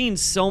 we've seen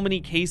so many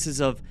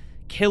cases of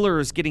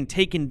killers getting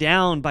taken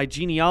down by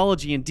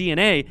genealogy and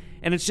DNA,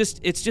 and it's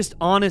just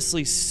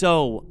honestly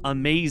so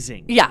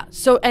amazing. Yeah,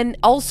 so, and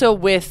also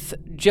with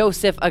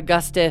Joseph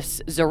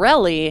Augustus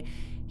Zarelli,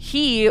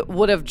 he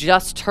would have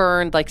just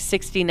turned like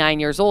 69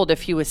 years old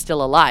if he was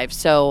still alive.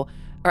 So,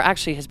 or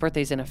actually his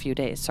birthday's in a few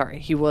days. Sorry.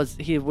 He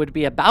would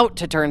be about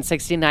to turn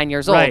 69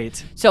 years old.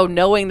 Right. So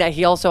knowing that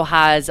he also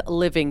has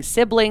living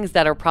siblings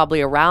that are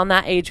probably around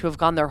that age who have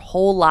gone their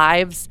whole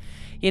lives,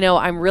 you know,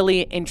 I'm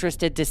really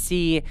interested to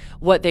see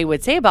what they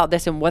would say about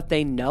this and what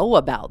they know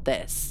about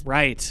this.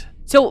 Right.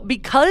 So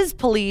because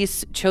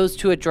police chose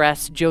to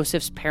address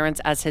Joseph's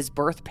parents as his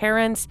birth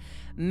parents,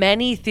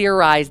 many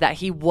theorize that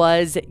he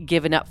was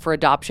given up for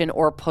adoption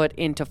or put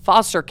into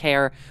foster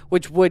care,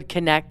 which would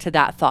connect to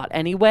that thought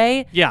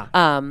anyway. Yeah.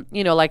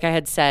 You know, like I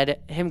had said,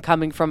 him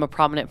coming from a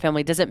prominent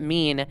family doesn't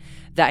mean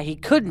that he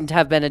couldn't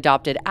have been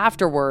adopted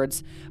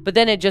afterwards. But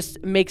then it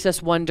just makes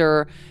us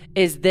wonder,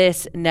 is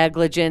this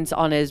negligence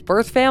on his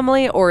birth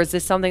family, or is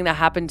this something that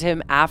happened to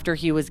him after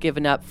he was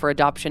given up for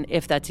adoption,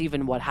 if that's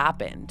even what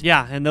happened?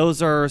 Yeah, and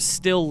those are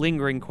still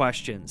lingering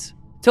questions.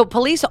 So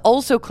police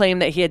also claim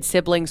that he had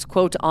siblings,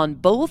 quote, on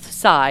both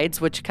sides,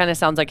 which kind of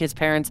sounds like his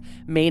parents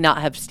may not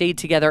have stayed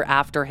together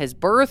after his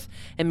birth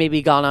and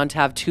maybe gone on to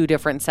have 2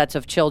 different sets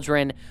of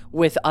children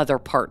with other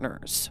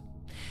partners.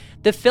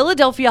 The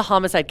Philadelphia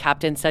homicide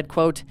captain said,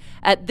 quote,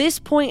 "At this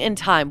point in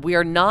time, we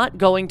are not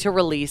going to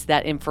release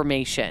that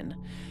information.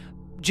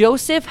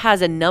 Joseph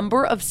has a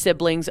number of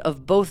siblings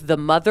of both the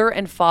mother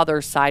and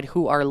father's side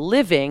who are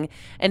living,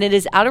 and it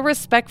is out of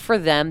respect for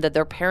them that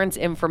their parents'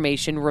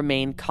 information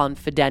remain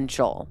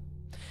confidential."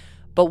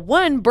 But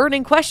one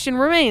burning question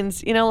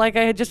remains, you know, like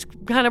I had just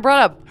kind of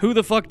brought up. Who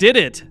the fuck did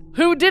it?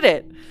 Who did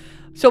it?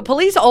 So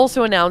police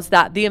also announced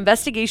that the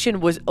investigation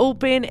was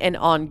open and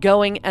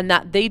ongoing, and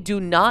that they do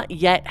not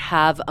yet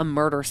have a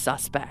murder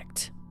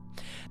suspect.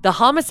 The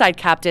homicide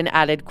captain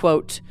added,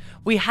 quote,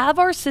 "We have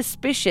our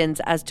suspicions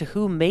as to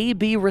who may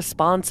be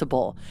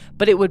responsible,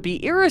 but it would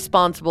be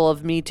irresponsible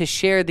of me to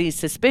share these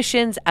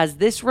suspicions as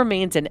this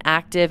remains an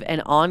active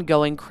and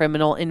ongoing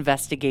criminal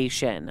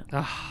investigation."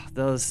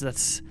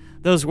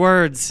 Those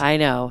words. I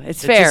know.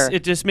 It's fair.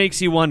 It just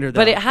makes you wonder,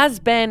 though. But it has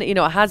been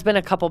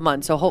a couple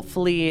months. So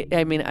hopefully,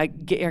 I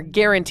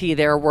guarantee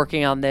they're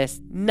working on this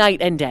night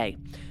and day.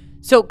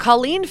 So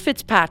Colleen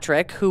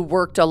Fitzpatrick, who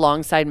worked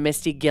alongside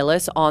Misty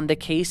Gillis on the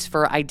case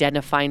for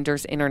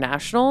Identifinders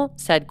International,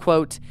 said,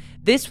 quote,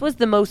 "This was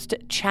the most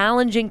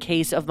challenging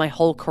case of my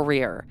whole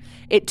career.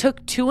 It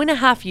took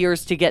 2.5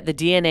 years to get the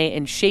DNA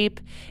in shape.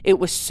 It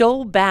was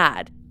so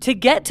bad to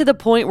get to the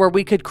point where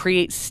we could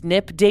create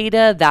SNP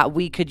data that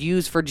we could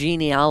use for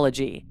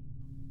genealogy.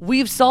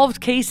 We've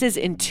solved cases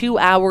in 2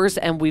 hours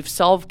and we've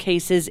solved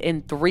cases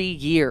in 3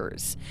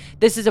 years.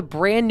 This is a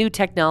brand new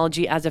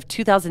technology as of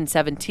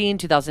 2017,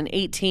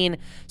 2018.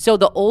 So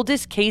the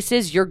oldest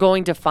cases you're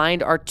going to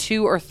find are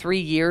 2 or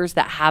 3 years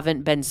that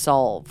haven't been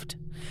solved.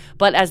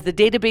 But as the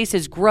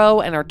databases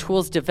grow and our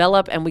tools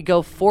develop and we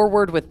go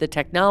forward with the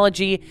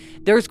technology,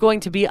 there's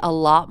going to be a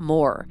lot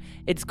more.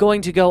 It's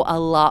going to go a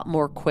lot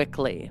more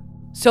quickly."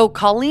 So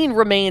Colleen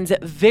remains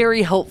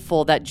very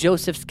hopeful that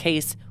Joseph's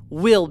case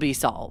will be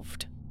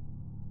solved.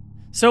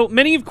 So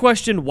many have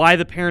questioned why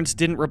the parents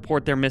didn't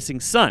report their missing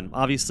son.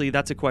 Obviously,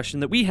 that's a question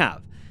that we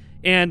have.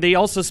 And they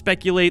also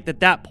speculate that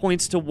that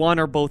points to one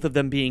or both of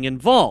them being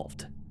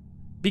involved.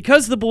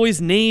 Because the boy's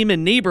name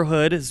and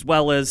neighborhood, as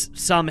well as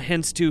some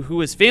hints to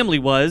who his family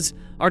was,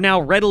 are now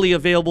readily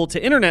available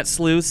to internet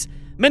sleuths,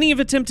 many have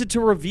attempted to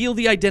reveal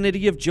the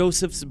identity of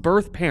Joseph's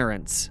birth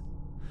parents.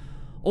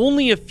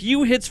 Only a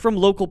few hits from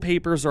local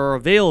papers are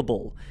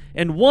available,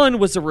 and one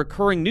was a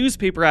recurring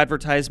newspaper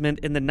advertisement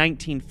in the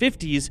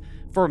 1950s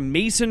for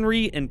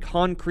masonry and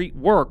concrete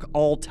work,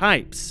 all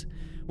types,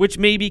 which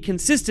may be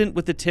consistent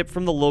with the tip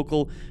from the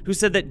local who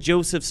said that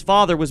Joseph's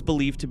father was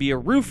believed to be a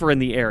roofer in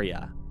the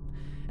area.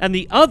 And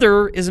the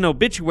other is an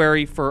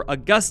obituary for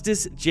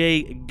Augustus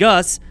J.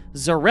 Gus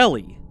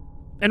Zarelli.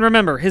 And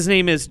remember, his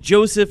name is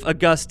Joseph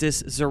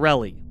Augustus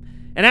Zarelli.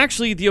 And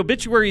actually, the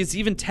obituary is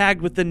even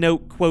tagged with the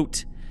note,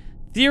 quote,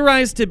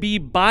 "Theorized to be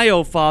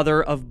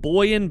bio-father of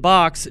boy in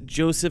box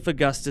Joseph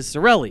Augustus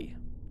Zarelli."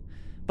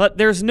 But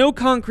there's no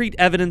concrete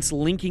evidence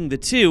linking the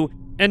two,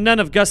 and none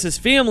of Gus's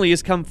family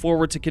has come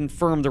forward to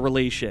confirm the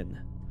relation.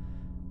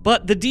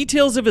 But the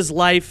details of his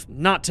life,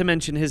 not to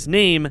mention his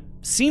name,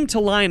 seem to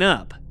line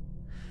up.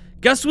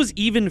 Gus was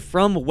even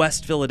from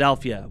West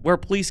Philadelphia, where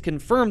police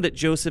confirmed that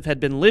Joseph had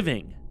been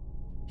living.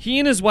 He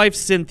and his wife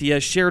Cynthia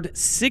shared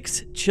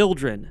 6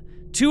 children,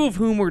 2 of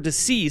whom were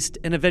deceased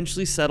and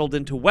eventually settled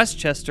into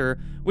Westchester,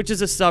 which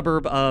is a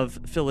suburb of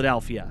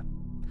Philadelphia.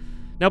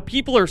 Now,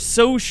 people are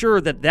so sure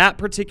that that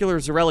particular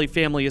Zarelli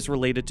family is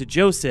related to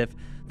Joseph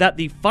that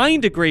the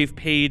Find a Grave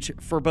page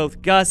for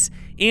both Gus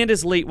and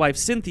his late wife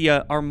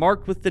Cynthia are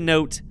marked with the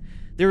note,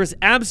 "There is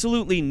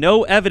absolutely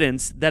no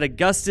evidence that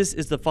Augustus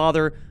is the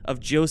father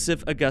of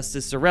Joseph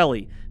Augustus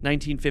Zarelli,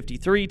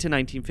 1953 to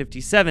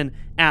 1957,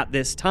 at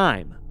this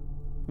time."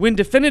 When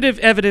definitive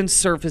evidence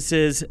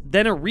surfaces,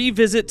 then a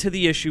revisit to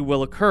the issue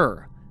will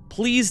occur.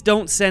 Please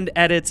don't send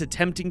edits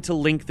attempting to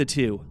link the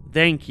two.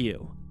 Thank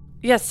you.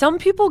 Yeah, some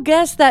people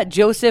guess that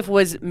Joseph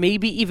was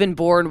maybe even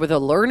born with a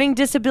learning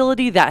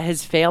disability that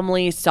his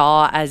family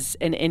saw as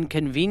an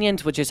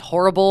inconvenience, which is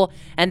horrible,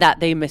 and that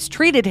they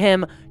mistreated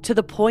him to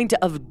the point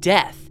of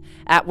death,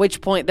 at which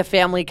point the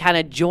family kind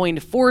of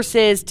joined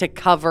forces to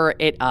cover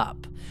it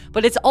up.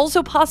 But it's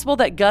also possible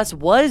that Gus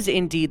was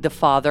indeed the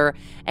father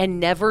and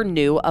never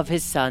knew of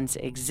his son's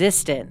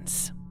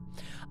existence.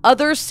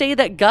 Others say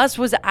that Gus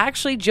was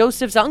actually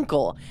Joseph's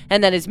uncle,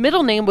 and that his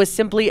middle name was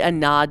simply a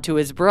nod to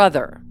his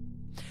brother.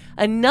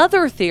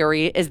 Another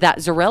theory is that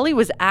Zarelli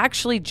was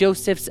actually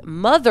Joseph's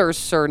mother's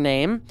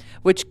surname,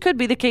 which could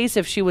be the case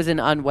if she was an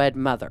unwed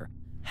mother.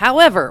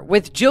 However,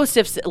 with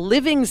Joseph's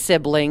living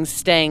siblings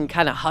staying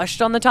kind of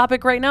hushed on the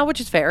topic right now, which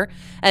is fair,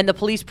 and the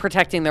police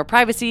protecting their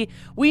privacy,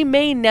 we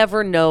may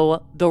never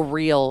know the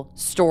real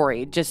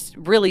story.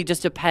 Really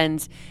just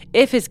depends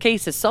if his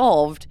case is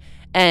solved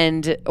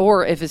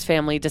or if his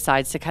family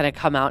decides to kind of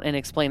come out and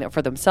explain it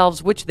for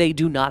themselves, which they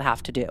do not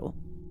have to do.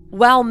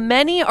 While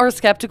many are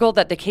skeptical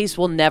that the case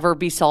will never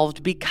be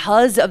solved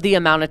because of the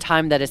amount of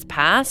time that has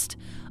passed,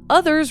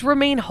 others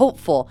remain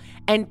hopeful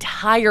and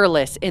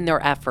tireless in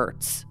their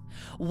efforts.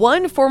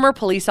 One former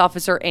police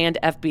officer and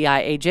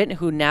FBI agent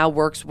who now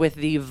works with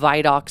the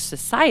Vidoc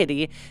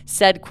Society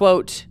said,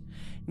 quote,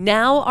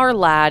 "Now our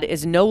lad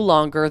is no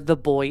longer the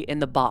boy in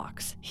the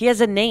box. He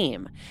has a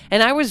name,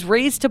 and I was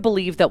raised to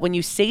believe that when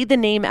you say the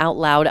name out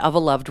loud of a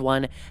loved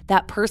one,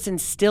 that person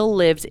still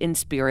lives in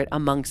spirit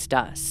amongst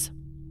us."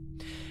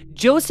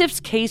 Joseph's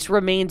case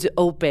remains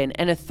open,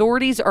 and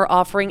authorities are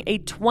offering a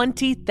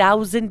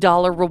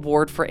 $20,000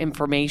 reward for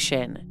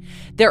information.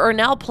 There are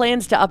now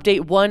plans to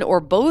update one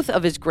or both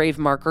of his grave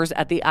markers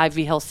at the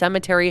Ivy Hill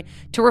Cemetery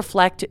to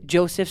reflect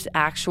Joseph's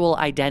actual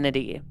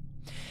identity.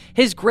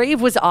 His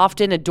grave was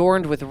often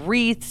adorned with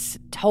wreaths,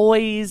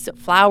 toys,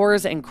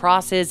 flowers, and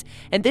crosses.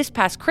 And this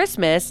past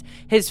Christmas,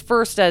 his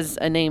first as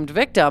a named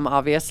victim,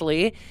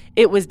 obviously,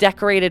 it was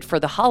decorated for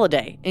the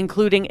holiday,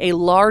 including a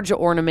large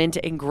ornament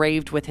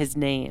engraved with his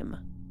name.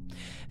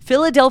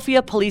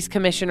 Philadelphia Police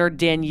Commissioner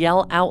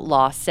Danielle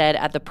Outlaw said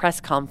at the press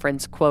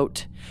conference,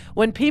 quote,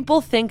 "When people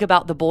think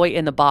about the boy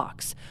in the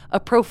box, a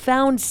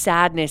profound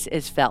sadness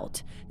is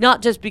felt,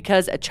 not just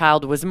because a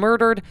child was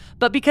murdered,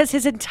 but because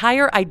his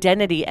entire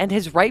identity and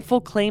his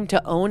rightful claim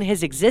to own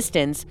his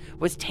existence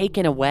was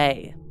taken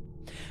away.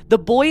 The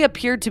boy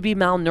appeared to be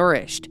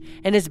malnourished,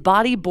 and his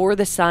body bore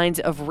the signs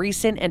of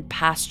recent and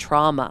past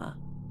trauma.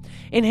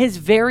 In his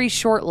very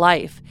short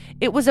life,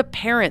 it was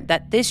apparent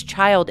that this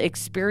child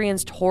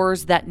experienced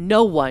horrors that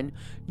no one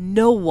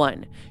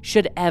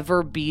should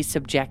ever be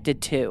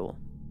subjected to."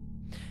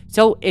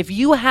 So if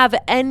you have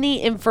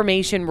any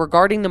information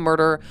regarding the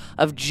murder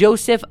of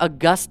Joseph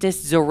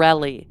Augustus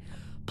Zarelli,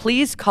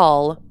 please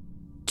call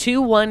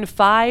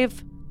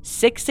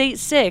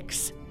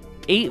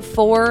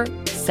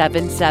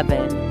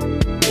 215-686-8477.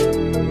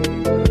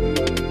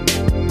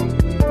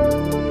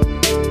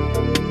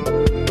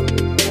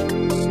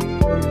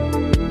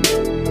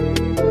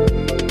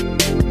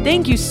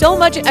 Thank you so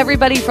much,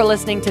 everybody, for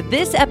listening to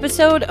this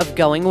episode of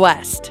Going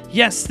West.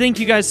 Yes, thank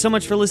you guys so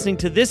much for listening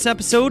to this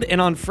episode,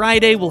 and on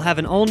Friday, we'll have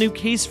an all-new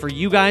case for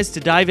you guys to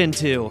dive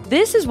into.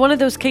 This is one of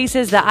those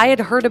cases that I had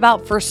heard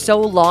about for so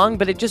long,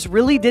 but it just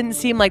really didn't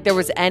seem like there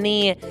was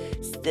any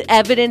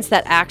evidence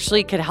that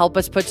actually could help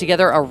us put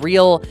together a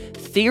real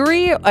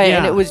theory,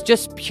 and it was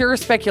just pure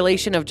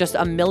speculation of just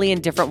a million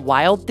different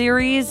wild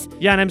theories.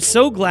 Yeah, and I'm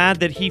so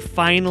glad that he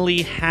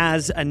finally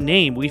has a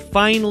name. We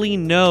finally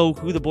know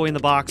who the boy in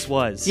the box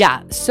was.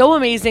 Yeah, so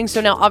amazing.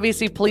 So now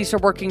obviously police are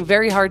working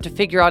very hard to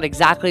figure out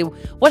exactly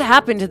what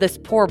happened to this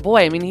poor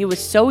boy. I mean, he was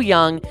so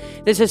young.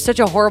 This is such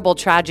a horrible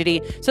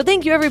tragedy. So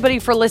thank you, everybody,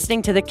 for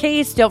listening to the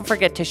case. Don't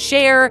forget to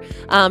share.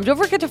 Don't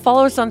forget to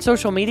follow us on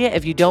social media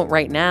if you don't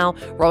right now.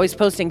 We're always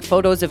posting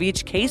photos of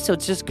each case, so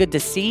it's just good to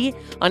see.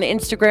 On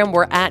Instagram,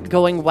 we're at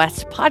Going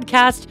West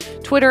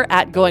Podcast, Twitter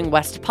at Going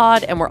West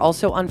Pod, and we're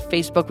also on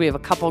Facebook. We have a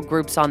couple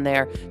groups on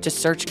there. Just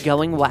search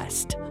Going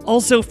West.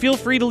 Also, feel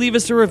free to leave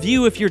us a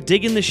review if you're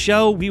digging the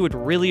show. We would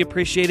really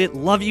appreciate it.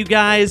 Love you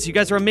guys. You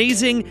guys are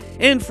amazing.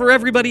 And for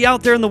everybody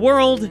out there in the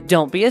world,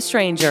 don't be a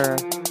stranger.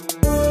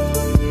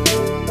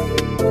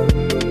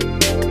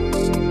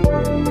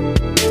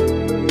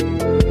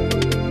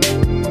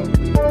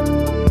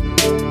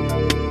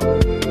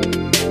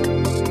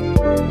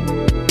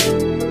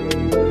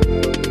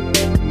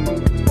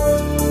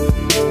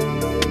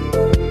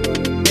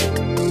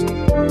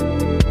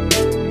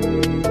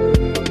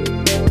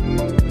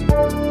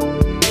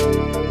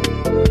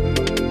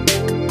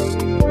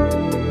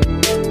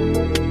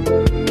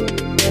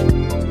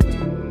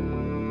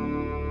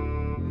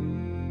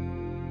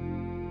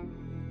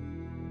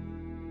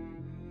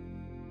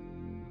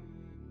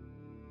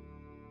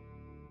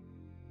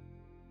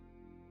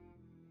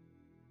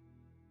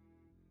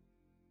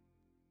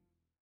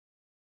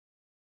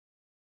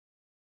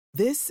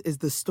 This is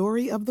the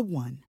story of the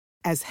one.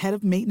 As head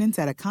of maintenance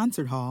at a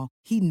concert hall,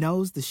 he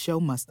knows the show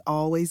must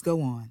always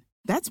go on.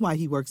 That's why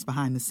he works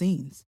behind the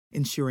scenes,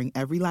 ensuring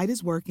every light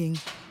is working,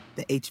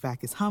 the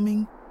HVAC is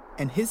humming,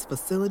 and his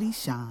facility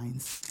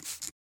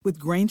shines. With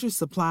Grainger's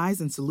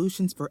supplies and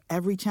solutions for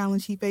every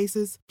challenge he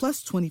faces,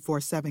 plus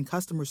 24/7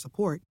 customer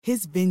support,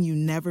 his venue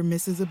never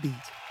misses a beat.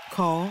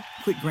 Call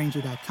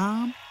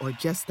quickgrainger.com or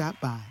just stop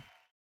by.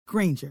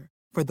 Grainger,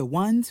 for the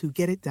ones who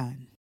get it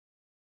done.